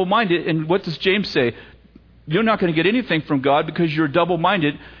being double-minded. And what does James say? You're not going to get anything from God because you're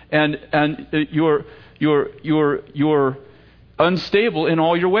double-minded and you're unstable in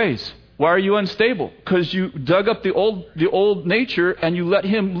all your ways. Why are you unstable? Because you dug up the old nature and you let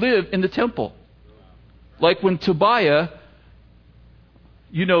him live in the temple. Like when Tobiah,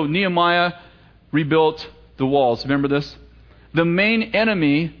 Nehemiah rebuilt the walls. Remember this? The main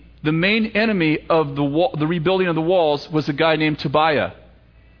enemy of the rebuilding of the walls was a guy named Tobiah.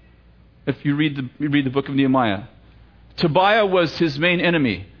 If you read the book of Nehemiah, Tobiah was his main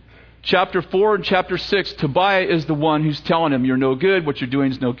enemy. Chapter 4 and chapter 6, Tobiah is the one who's telling him, you're no good, what you're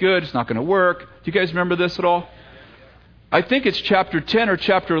doing is no good, it's not going to work. Do you guys remember this at all? I think it's chapter 10 or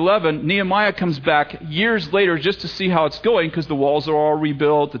chapter 11. Nehemiah comes back years later just to see how it's going, because the walls are all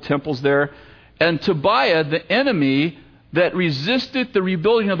rebuilt, the temple's there. And Tobiah, the enemy that resisted the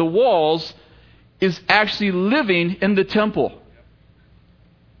rebuilding of the walls, is actually living in the temple.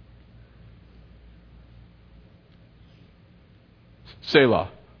 Selah.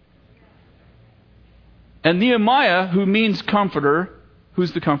 And Nehemiah, who means comforter,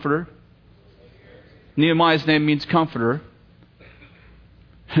 who's the comforter? Nehemiah's name means comforter.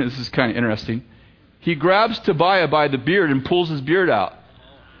 This is kind of interesting. He grabs Tobiah by the beard and pulls his beard out.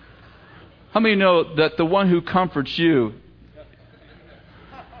 How many know that the one who comforts you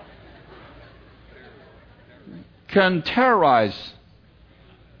can terrorize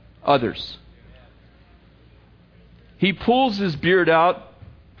others? He pulls his beard out,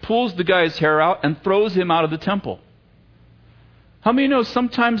 pulls the guy's hair out, and throws him out of the temple. How many know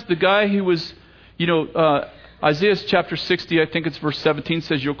sometimes the guy who was, Isaiah chapter 60, I think it's verse 17,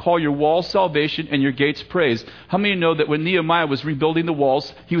 says, you'll call your walls salvation and your gates praise. How many know that when Nehemiah was rebuilding the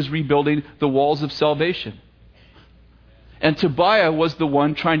walls, he was rebuilding the walls of salvation? And Tobiah was the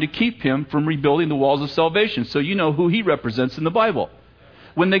one trying to keep him from rebuilding the walls of salvation. So you know who he represents in the Bible.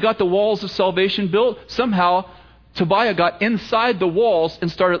 When they got the walls of salvation built, somehow Tobiah got inside the walls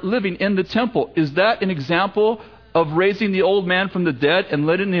and started living in the temple. Is that an example of raising the old man from the dead and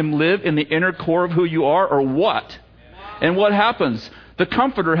letting him live in the inner core of who you are, or what? And what happens? The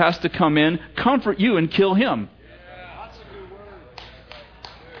comforter has to come in, comfort you, and kill him.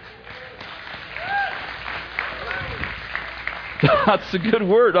 That's a good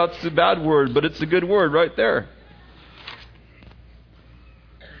word. That's a bad word, but it's a good word right there.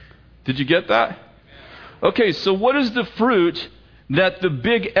 Did you get that? Okay, so what is the fruit that the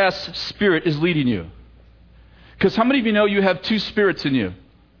big S Spirit is leading you? Because how many of you know you have two spirits in you?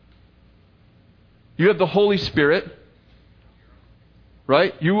 You have the Holy Spirit,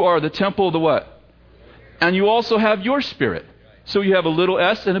 right? You are the temple of the what? And you also have your spirit. So you have a little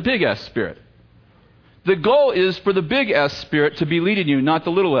s and a big S Spirit. The goal is for the big S Spirit to be leading you, not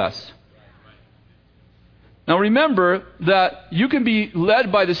the little s. Now remember that you can be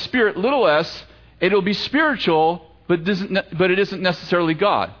led by the Spirit, little s. It'll be spiritual, but it isn't necessarily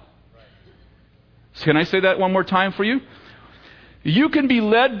God. So can I say that one more time for you? You can be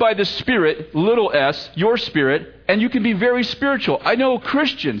led by the Spirit, little s, your spirit, and you can be very spiritual. I know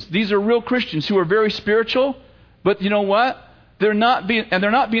Christians, these are real Christians who are very spiritual, but you know what? They're not being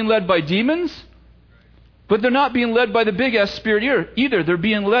led by demons, but they're not being led by the big S Spirit either. They're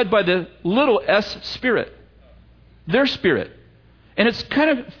being led by the little s Spirit, their spirit. And it's kind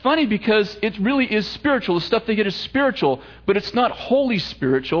of funny because it really is spiritual. The stuff they get is spiritual, but it's not wholly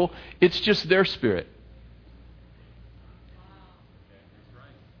spiritual. It's just their spirit.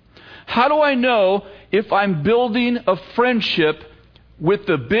 How do I know if I'm building a friendship with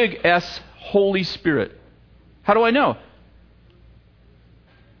the big S Holy Spirit? How do I know?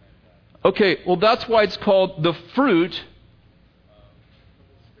 Okay, well that's why it's called the fruit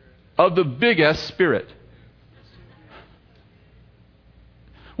of the big S Spirit.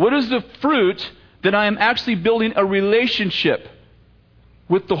 What is the fruit that I am actually building a relationship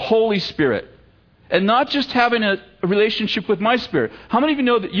with the Holy Spirit? And not just having a relationship with my spirit. How many of you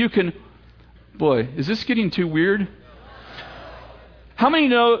know that you can... Boy, is this getting too weird? How many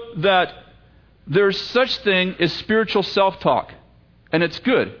know that there's such thing as spiritual self-talk? And it's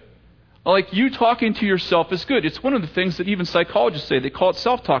good. Like you talking to yourself is good. It's one of the things that even psychologists say. They call it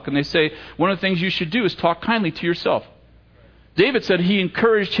self-talk. And they say one of the things you should do is talk kindly to yourself. David said he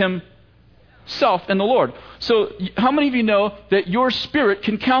encouraged himself self and the Lord. So how many of you know that your spirit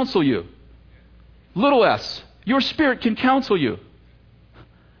can counsel you? Little s. Your spirit can counsel you.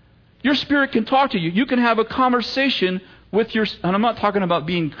 Your spirit can talk to you. You can have a conversation with your... And I'm not talking about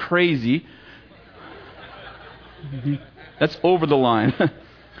being crazy. That's over the line.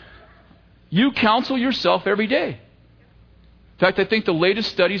 You counsel yourself every day. In fact, I think the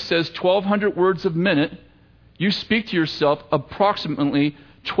latest study says 1,200 words a minute. You speak to yourself approximately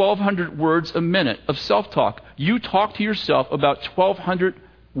 1,200 words a minute of self-talk. You talk to yourself about 1,200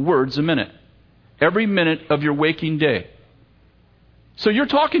 words a minute. Every minute of your waking day. So you're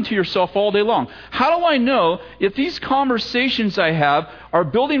talking to yourself all day long. How do I know if these conversations I have are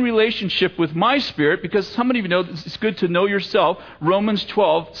building relationship with my spirit? Because somebody of you know it's good to know yourself. Romans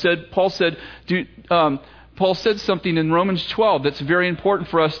 12 said, Paul said something in Romans 12 that's very important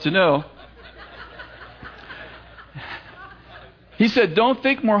for us to know. He said, don't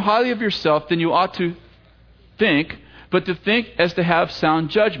think more highly of yourself than you ought to think, but to think as to have sound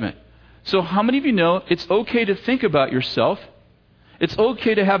judgment. So how many of you know it's okay to think about yourself? It's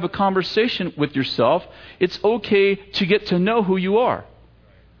okay to have a conversation with yourself. It's okay to get to know who you are.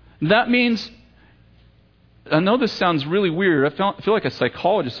 That means, I know this sounds really weird. I feel like a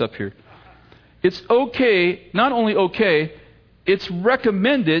psychologist up here. It's okay, not only okay, it's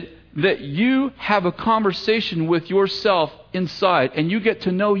recommended that you have a conversation with yourself inside and you get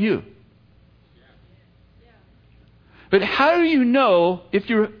to know you. But how do you know if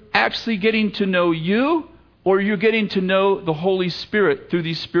you're actually getting to know you or you're getting to know the Holy Spirit through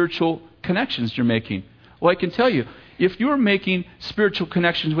these spiritual connections you're making? Well, I can tell you, if you're making spiritual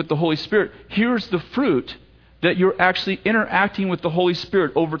connections with the Holy Spirit, here's the fruit that you're actually interacting with the Holy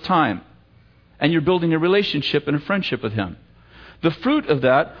Spirit over time. And you're building a relationship and a friendship with Him. The fruit of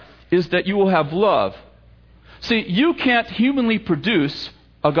that is that you will have love. See, you can't humanly produce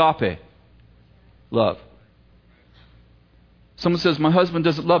agape, love. Someone says, my husband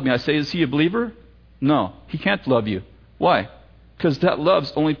doesn't love me. I say, is he a believer? No, he can't love you. Why? Because that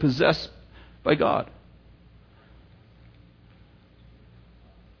love's only possessed by God.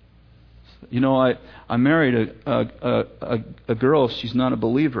 You know, I married a girl. She's not a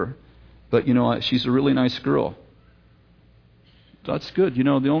believer, but you know, she's a really nice girl. That's good. You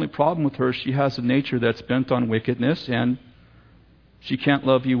know, the only problem with her, she has a nature that's bent on wickedness, and she can't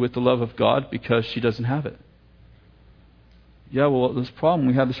love you with the love of God because she doesn't have it. Yeah, well,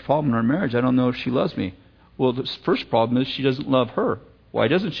 we have this problem in our marriage. I don't know if she loves me. Well, the first problem is she doesn't love her. Why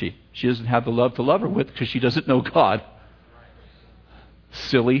doesn't she? She doesn't have the love to love her with because she doesn't know God.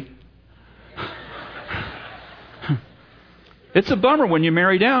 Silly. It's a bummer when you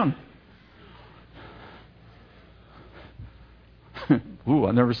marry down. Ooh,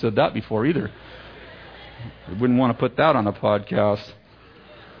 I never said that before either. I wouldn't want to put that on a podcast.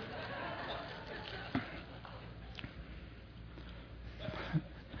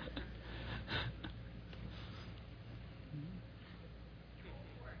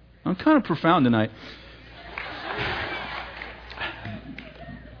 I'm kind of profound tonight.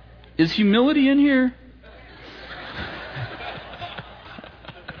 Is humility in here?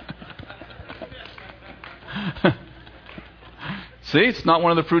 See, it's not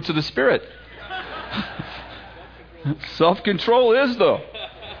one of the fruits of the Spirit. Self-control is, though.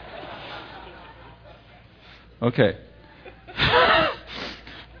 Okay.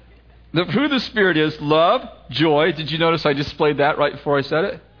 The fruit of the Spirit is love, joy. Did you notice I displayed that right before I said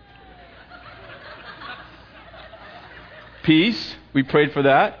it? Peace. We prayed for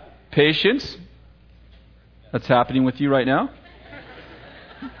that. Patience. That's happening with you right now.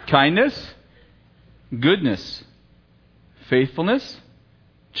 Kindness. Goodness. Faithfulness.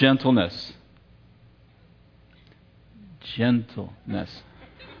 Gentleness. Gentleness.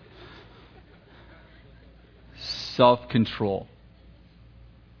 Self-control.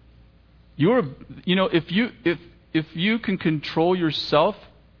 If you can control yourself,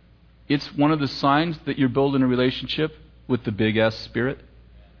 it's one of the signs that you're building a relationship with the big S Spirit.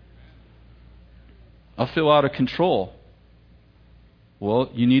 I'll feel out of control.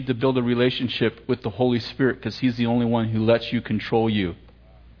 Well, you need to build a relationship with the Holy Spirit because He's the only one who lets you control you.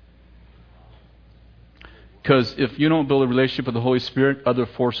 Because if you don't build a relationship with the Holy Spirit, other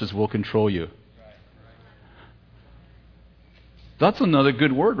forces will control you. That's another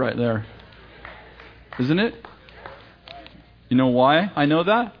good word right there. Isn't it? You know why I know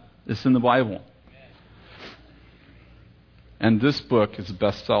that? It's in the Bible. And this book is a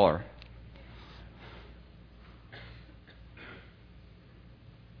bestseller.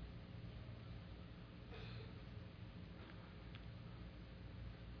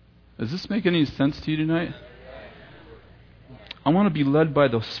 Does this make any sense to you tonight? I want to be led by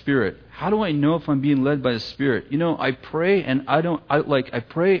the Spirit. How do I know if I'm being led by the Spirit? I pray and I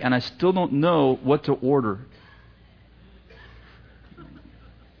pray and I still don't know what to order.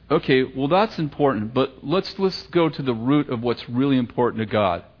 Okay, well that's important, but let's go to the root of what's really important to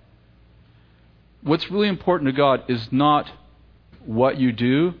God. What's really important to God is not what you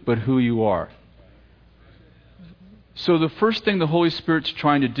do, but who you are. So the first thing the Holy Spirit's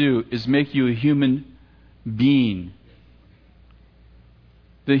trying to do is make you a human being.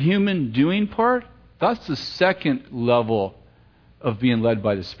 The human doing part, that's the second level of being led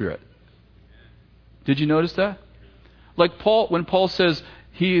by the Spirit. Did you notice that? Like when Paul says,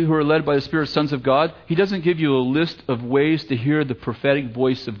 "He who are led by the Spirit, sons of God," he doesn't give you a list of ways to hear the prophetic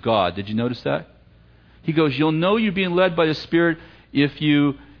voice of God. Did you notice that? He goes, you'll know you're being led by the Spirit if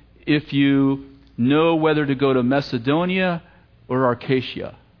you know whether to go to Macedonia or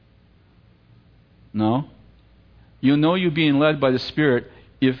Achaia. No? You'll know you're being led by the Spirit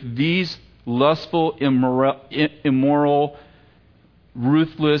if these lustful, immoral,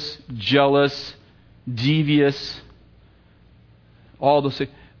 ruthless, jealous, devious, all those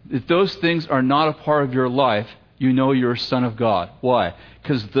things, if those things are not a part of your life, you know you're a son of God. Why?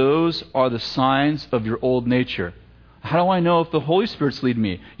 Because those are the signs of your old nature. How do I know if the Holy Spirit's leading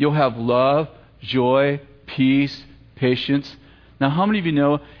me? You'll have love, joy, peace, patience. Now, how many of you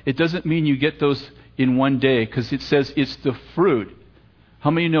know it doesn't mean you get those in one day, because it says it's the fruit.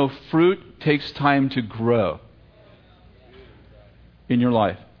 How many of you know fruit takes time to grow in your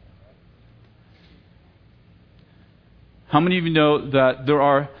life? How many of you know that there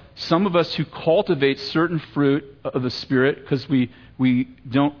are some of us who cultivate certain fruit of the Spirit because we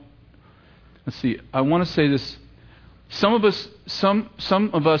don't... Let's see, I want to say this. Some of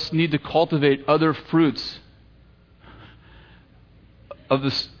us need to cultivate other fruits of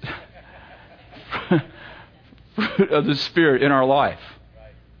the fruit of the Spirit in our life.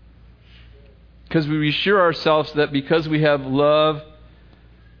 Because we assure ourselves that because we have love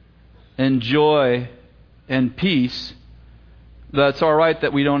and joy and peace, that's all right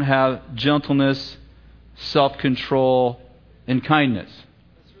that we don't have gentleness, self-control, and kindness.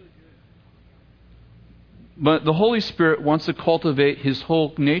 But the Holy Spirit wants to cultivate His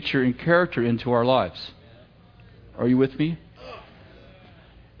whole nature and character into our lives. Are you with me?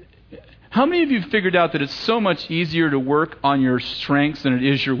 How many of you figured out that it's so much easier to work on your strengths than it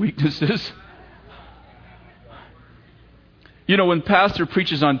is your weaknesses? When pastor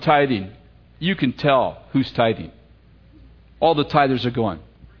preaches on tithing, you can tell who's tithing. All the tithers are going,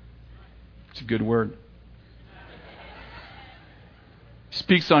 it's a good word.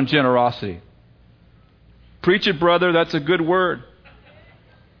 Speaks on generosity. Preach it, brother, that's a good word.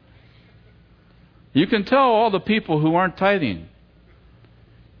 You can tell all the people who aren't tithing.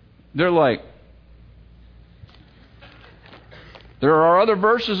 They're like, there are other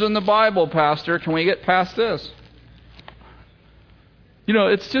verses in the Bible, Pastor. Can we get past this?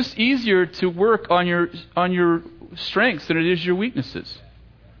 It's just easier to work on your strengths than it is your weaknesses.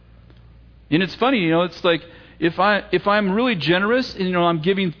 And it's funny, it's like if I'm really generous and I'm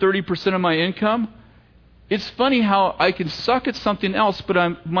giving 30% of my income, it's funny how I can suck at something else,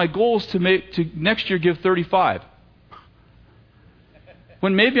 but my goal is to next year give 35.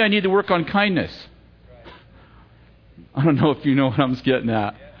 When maybe I need to work on kindness. I don't know if you know what I'm getting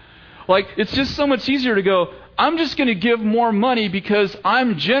at. Like, it's just so much easier to go, I'm just going to give more money because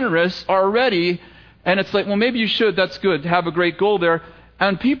I'm generous already. And it's like, well, maybe you should. That's good. Have a great goal there.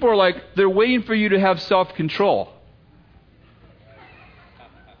 And people are like, they're waiting for you to have self-control.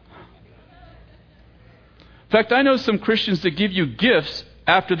 In fact, I know some Christians that give you gifts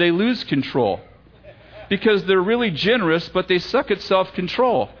after they lose control. Because they're really generous, but they suck at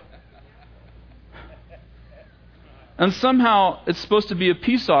self-control. And somehow it's supposed to be a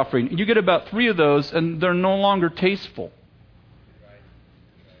peace offering. You get about 3 of those and they're no longer tasteful.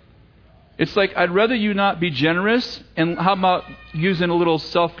 It's like, I'd rather you not be generous, and how about using a little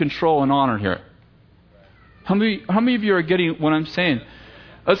self-control and honor here? How many of you are getting what I'm saying?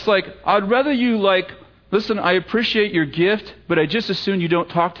 It's like, I'd rather you listen, I appreciate your gift, but I just assume you don't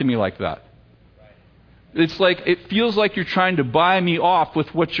talk to me like that. It's like, it feels like you're trying to buy me off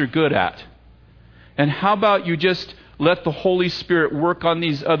with what you're good at. And how about you just let the Holy Spirit work on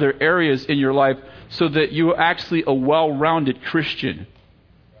these other areas in your life so that you're actually a well-rounded Christian?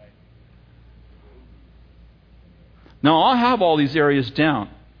 Now, I'll have all these areas down.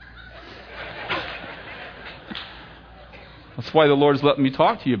 That's why the Lord's letting me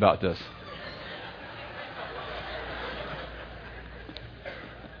talk to you about this.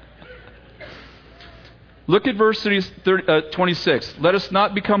 Look at verse 26. Let us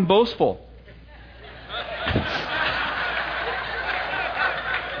not become boastful.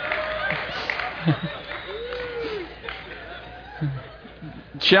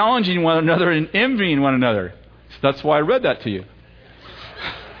 Challenging one another and envying one another. So that's why I read that to you.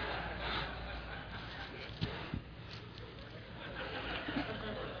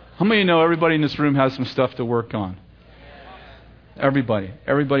 How many of you know everybody in this room has some stuff to work on? Everybody.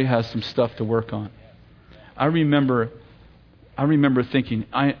 Everybody has some stuff to work on. I remember thinking,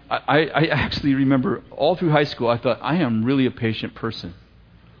 I actually remember all through high school, I thought, I am really a patient person.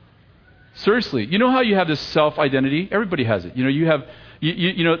 Seriously. You know how you have this self-identity? Everybody has it.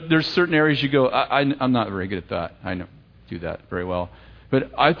 You know, there's certain areas you go, I'm not very good at that. I don't do that very well.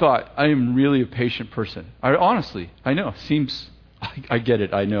 But I thought, I am really a patient person. Honestly, I know. Seems, I get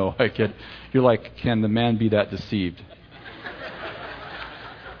it. I know. I get it. You're like, can the man be that deceived?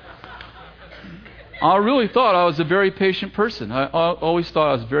 I really thought I was a very patient person. I always thought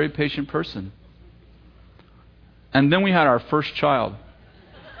I was a very patient person. And then we had our first child.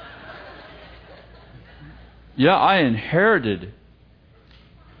 Yeah, I inherited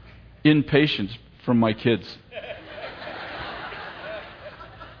impatience from my kids.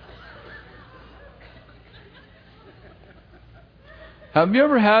 Have you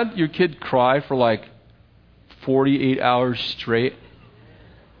ever had your kid cry for like 48 hours straight?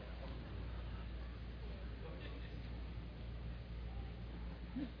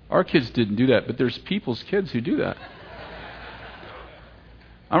 Our kids didn't do that, but there's people's kids who do that.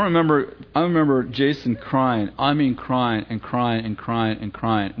 I remember Jason crying. I mean crying and crying and crying and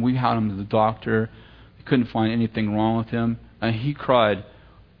crying. We had him to the doctor. We couldn't find anything wrong with him. And he cried.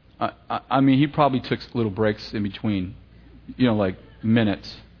 I mean, he probably took little breaks in between, like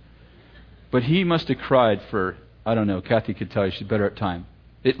minutes. But he must have cried for, I don't know, Kathy could tell you, she's better at time.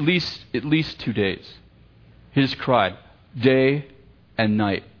 At least 2 days. He just cried day and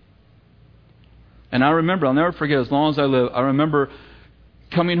night. And I remember, I'll never forget, as long as I live, I remember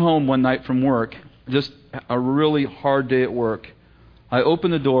coming home one night from work, just a really hard day at work. I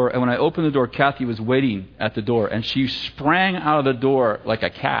opened the door, and when I opened the door, Kathy was waiting at the door, and she sprang out of the door like a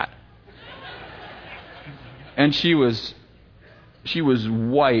cat. And she was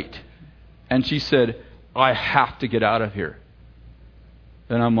white, and she said, I have to get out of here.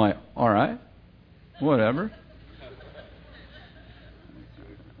 And I'm like, all right, whatever.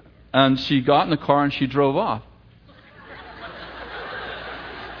 And she got in the car and she drove off.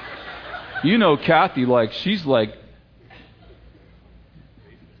 You know Kathy, she's like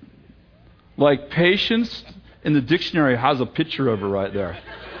patience in the dictionary has a picture of her right there.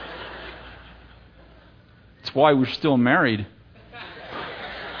 That's why we're still married.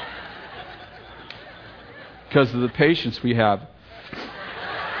 Because of the patience we have.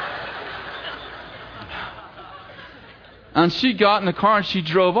 And she got in the car and she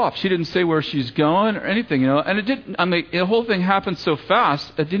drove off. She didn't say where she's going or anything, And it didn't. I mean, the whole thing happened so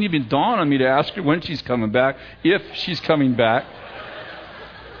fast. It didn't even dawn on me to ask her when she's coming back, if she's coming back.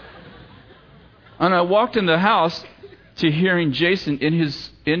 And I walked in the house to hearing Jason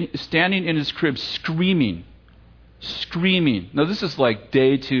standing in his crib screaming. Now this is like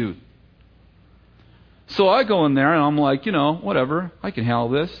day 2. So I go in there and I'm like, whatever, I can handle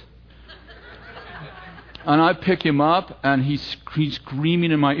this. And I pick him up, and he's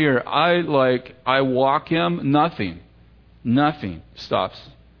screaming in my ear. I walk him, nothing stops.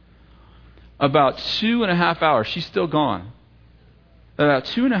 About 2.5 hours, she's still gone. About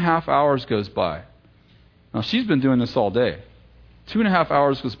 2.5 hours goes by. Now, she's been doing this all day. 2.5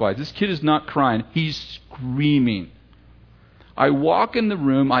 hours goes by. This kid is not crying. He's screaming. I walk in the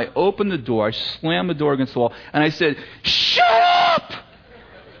room, I open the door, I slam the door against the wall, and I said, shut up!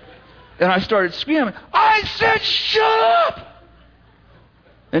 And I started screaming, I said, shut up!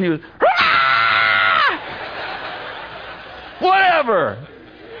 And he was, ah! Whatever.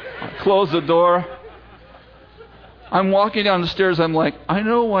 I closed the door. I'm walking down the stairs. I'm like, I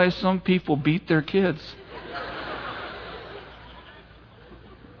know why some people beat their kids.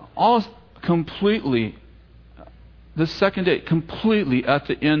 All completely, the second day, completely at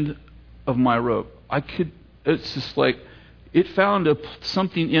the end of my rope. It's just like, it found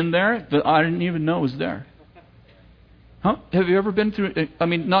something in there that I didn't even know was there. Huh? Have you ever been through,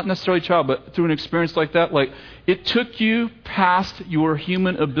 not necessarily a child, but through an experience like that? Like, it took you past your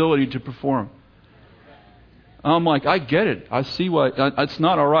human ability to perform. I'm like, I get it. I see why. It's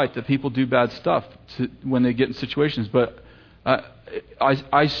not all right that people do bad stuff when they get in situations, but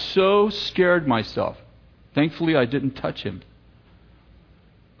I so scared myself. Thankfully, I didn't touch him.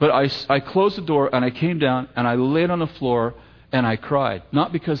 But I closed the door and I came down and I laid on the floor and I cried.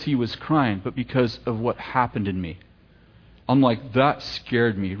 Not because he was crying, but because of what happened in me. I'm like, that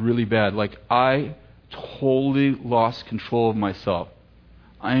scared me really bad. Like, I totally lost control of myself.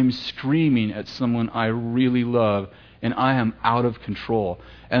 I am screaming at someone I really love, and I am out of control.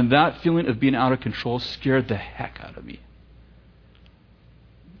 And that feeling of being out of control scared the heck out of me.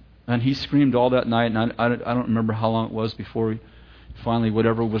 And he screamed all that night, and I don't remember how long it was before finally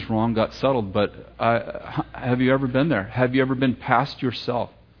whatever was wrong got settled. But have you ever been there? Have you ever been past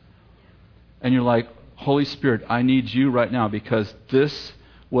yourself? And you're like, Holy Spirit, I need you right now, because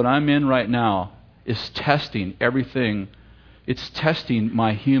what I'm in right now is testing everything. It's testing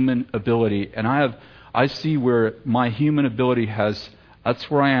my human ability. And I see where my human ability that's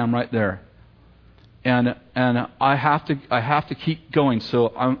where I am right there. And I have to keep going.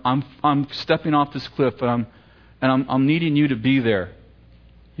 So I'm stepping off this cliff, and I'm needing you to be there.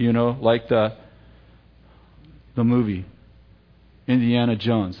 You know, like the movie Indiana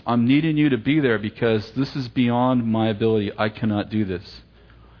Jones. I'm needing you to be there, because this is beyond my ability. I cannot do this.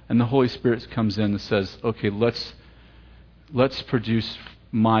 And the Holy Spirit comes in and says, okay, let's produce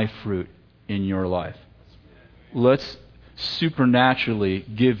my fruit in your life. Let's supernaturally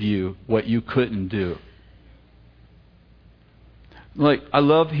give you what you couldn't do. Like, I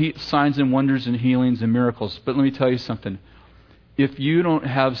love signs and wonders and healings and miracles, but let me tell you something. If you don't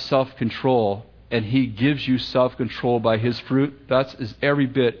have self-control, and He gives you self-control by His fruit, that's every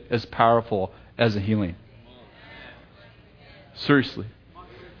bit as powerful as a healing. Seriously.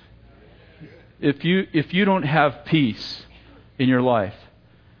 If you don't have peace in your life,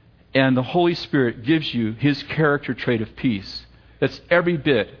 and the Holy Spirit gives you His character trait of peace, that's every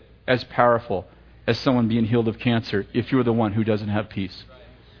bit as powerful as someone being healed of cancer if you're the one who doesn't have peace.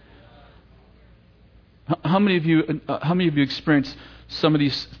 How many of you experience some of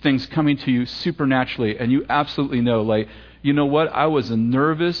these things coming to you supernaturally, and you absolutely know, like, you know what? I was a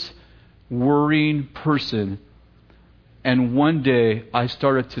nervous, worrying person, and one day I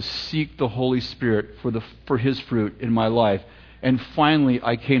started to seek the Holy Spirit for His fruit in my life. And finally,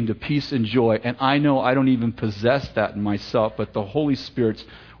 I came to peace and joy. And I know I don't even possess that in myself, but the Holy Spirit's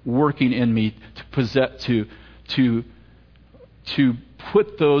working in me to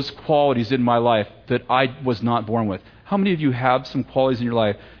put those qualities in my life that I was not born with. How many of you have some qualities in your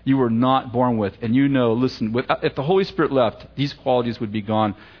life you were not born with? And you know, listen, if the Holy Spirit left, these qualities would be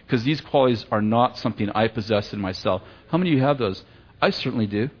gone, because these qualities are not something I possess in myself. How many of you have those? I certainly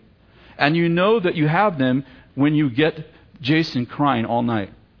do. And you know that you have them when you get Jason crying all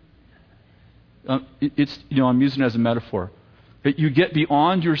night. I'm using it as a metaphor. But you get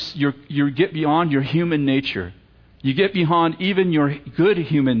beyond you get beyond your human nature. You get beyond even your good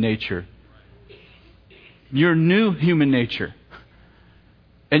human nature. Your new human nature.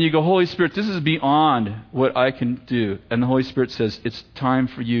 And you go, Holy Spirit, this is beyond what I can do. And the Holy Spirit says, it's time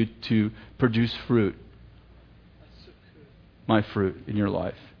for you to produce fruit. My fruit in your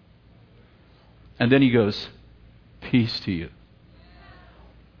life. And then He goes, peace to you.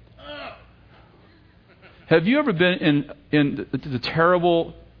 Have you ever been in the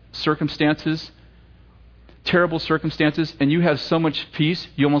terrible circumstances, and you have so much peace,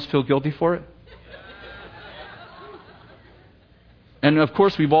 you almost feel guilty for it? And of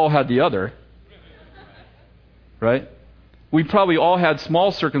course, we've all had the other, right? We probably all had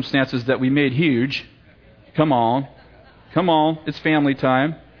small circumstances that we made huge. Come on, it's family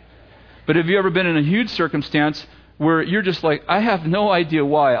time. But have you ever been in a huge circumstance where you're just like, I have no idea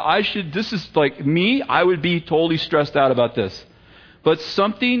why. This is like me, I would be totally stressed out about this. But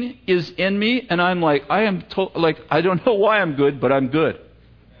something is in me, and I'm like, I don't know why I'm good, but I'm good.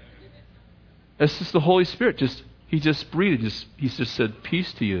 It's just the Holy Spirit. He just breathed. He just said,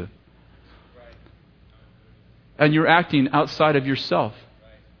 peace to you. And you're acting outside of yourself.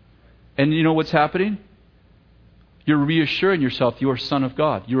 And you know what's happening? You're reassuring yourself you're a son of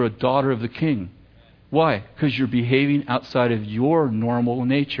God. You're a daughter of the King. Why? Because you're behaving outside of your normal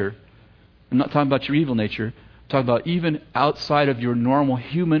nature. I'm not talking about your evil nature. I'm talking about even outside of your normal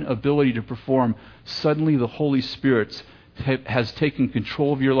human ability to perform. Suddenly the Holy Spirit has taken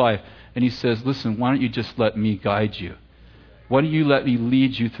control of your life. And He says, listen, why don't you just let me guide you? Why don't you let me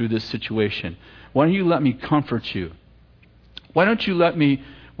lead you through this situation? Why don't you let me comfort you? Why don't you let me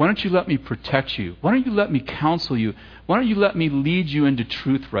protect you? Why don't you let me counsel you? Why don't you let me lead you into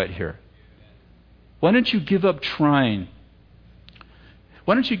truth right here? Why don't you give up trying?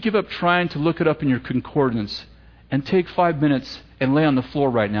 Why don't you give up trying to look it up in your concordance and take 5 minutes and lay on the floor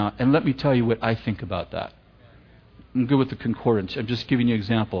right now and let me tell you what I think about that? I'm good with the concordance. I'm just giving you an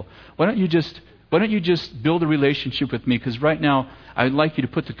example. Why don't you just build a relationship with me? Because right now, I'd like you to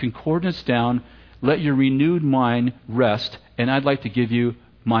put the concordance down, let your renewed mind rest, and I'd like to give you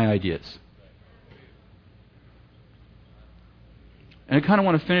my ideas. And I kind of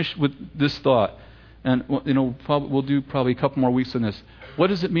want to finish with this thought. And we'll do probably a couple more weeks on this. What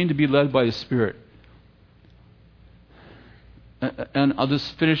does it mean to be led by the Spirit? And I'll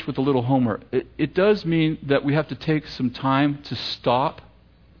just finish with a little homework. It does mean that we have to take some time to stop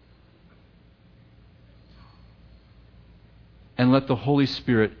and let the Holy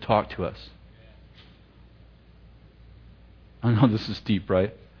Spirit talk to us. I know this is deep,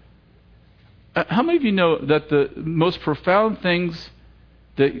 right? How many of you know that the most profound things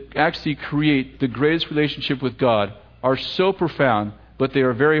that actually create the greatest relationship with God are so profound, but they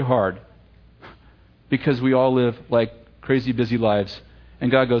are very hard because we all live like crazy busy lives.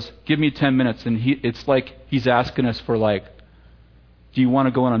 And God goes, give me 10 minutes. And it's like He's asking us for do you want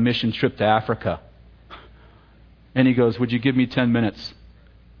to go on a mission trip to Africa? And He goes, would you give me 10 minutes?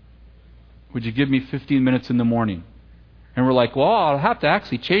 Would you give me 15 minutes in the morning? And we're like, well, I'll have to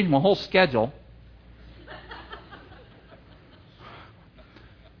actually change my whole schedule.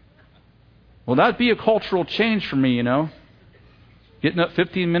 Well, that'd be a cultural change for me, Getting up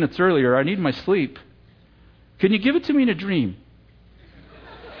 15 minutes earlier, I need my sleep. Can you give it to me in a dream?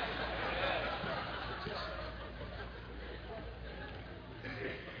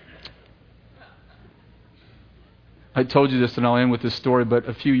 I told you this, and I'll end with this story, but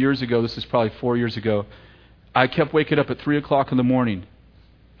a few years ago, this is probably 4 years ago, I kept waking up at 3 o'clock in the morning.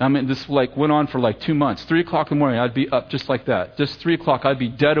 I mean, this went on for 2 months. 3 o'clock in the morning, I'd be up just like that. Just 3 o'clock, I'd be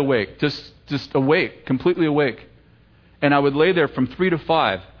dead awake. Just awake, completely awake. And I would lay there from 3 to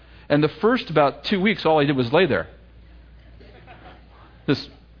 5. And the first about 2 weeks, all I did was lay there.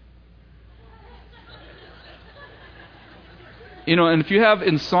 And if you have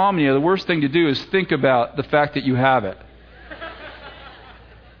insomnia, the worst thing to do is think about the fact that you have it.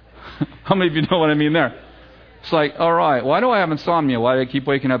 How many of you know what I mean there? It's like, all right, why do I have insomnia? Why do I keep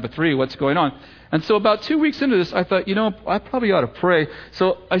waking up at 3? What's going on? And so about 2 weeks into this, I thought, I probably ought to pray.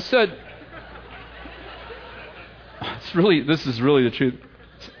 So I said, this is really the truth.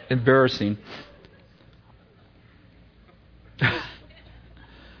 It's embarrassing.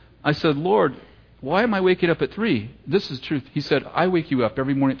 I said, Lord, why am I waking up at 3? This is truth. He said, I wake you up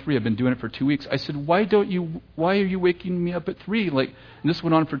every morning at 3. I've been doing it for 2 weeks. I said, why are you waking me up at 3? And this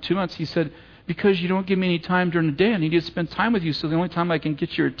went on for 2 months. He said, because you don't give me any time during the day. I need to spend time with you. So the only time I can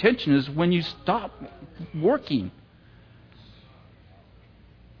get your attention is when you stop working.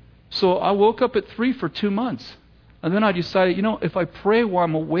 So I woke up at 3 for 2 months. And then I decided, if I pray while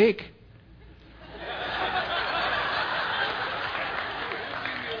I'm awake,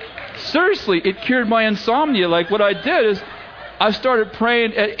 seriously, it cured my insomnia. What I did is I started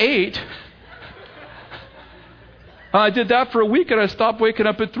praying at 8. I did that for a week and I stopped waking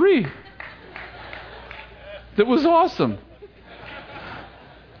up at 3. That was awesome.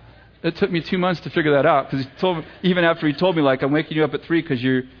 It took me 2 months to figure that out because even after he told me, I'm waking you up at 3 because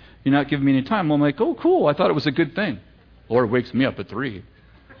you're not giving me any time. I'm like, oh, cool. I thought it was a good thing. Lord wakes me up at 3.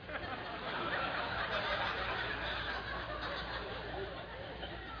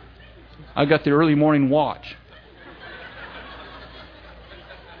 I got the early morning watch.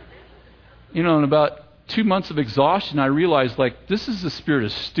 In about 2 months of exhaustion, I realized, this is the spirit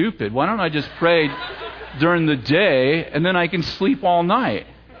of stupid. Why don't I just pray during the day and then I can sleep all night?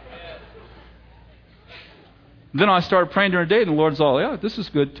 Then I started praying during the day and the Lord's all, yeah, this is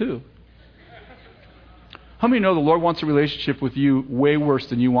good too. How many know the Lord wants a relationship with you way worse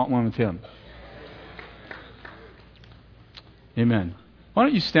than you want one with Him? Amen. Why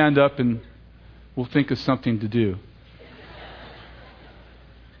don't you stand up and we'll think of something to do.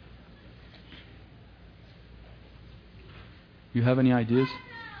 You have any ideas?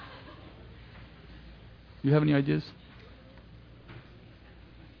 You have any ideas?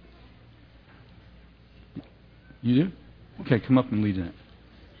 You do? Okay, come up and lead in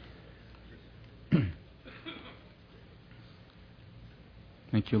it.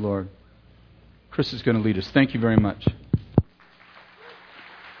 Thank you, Lord. Chris is going to lead us. Thank you very much.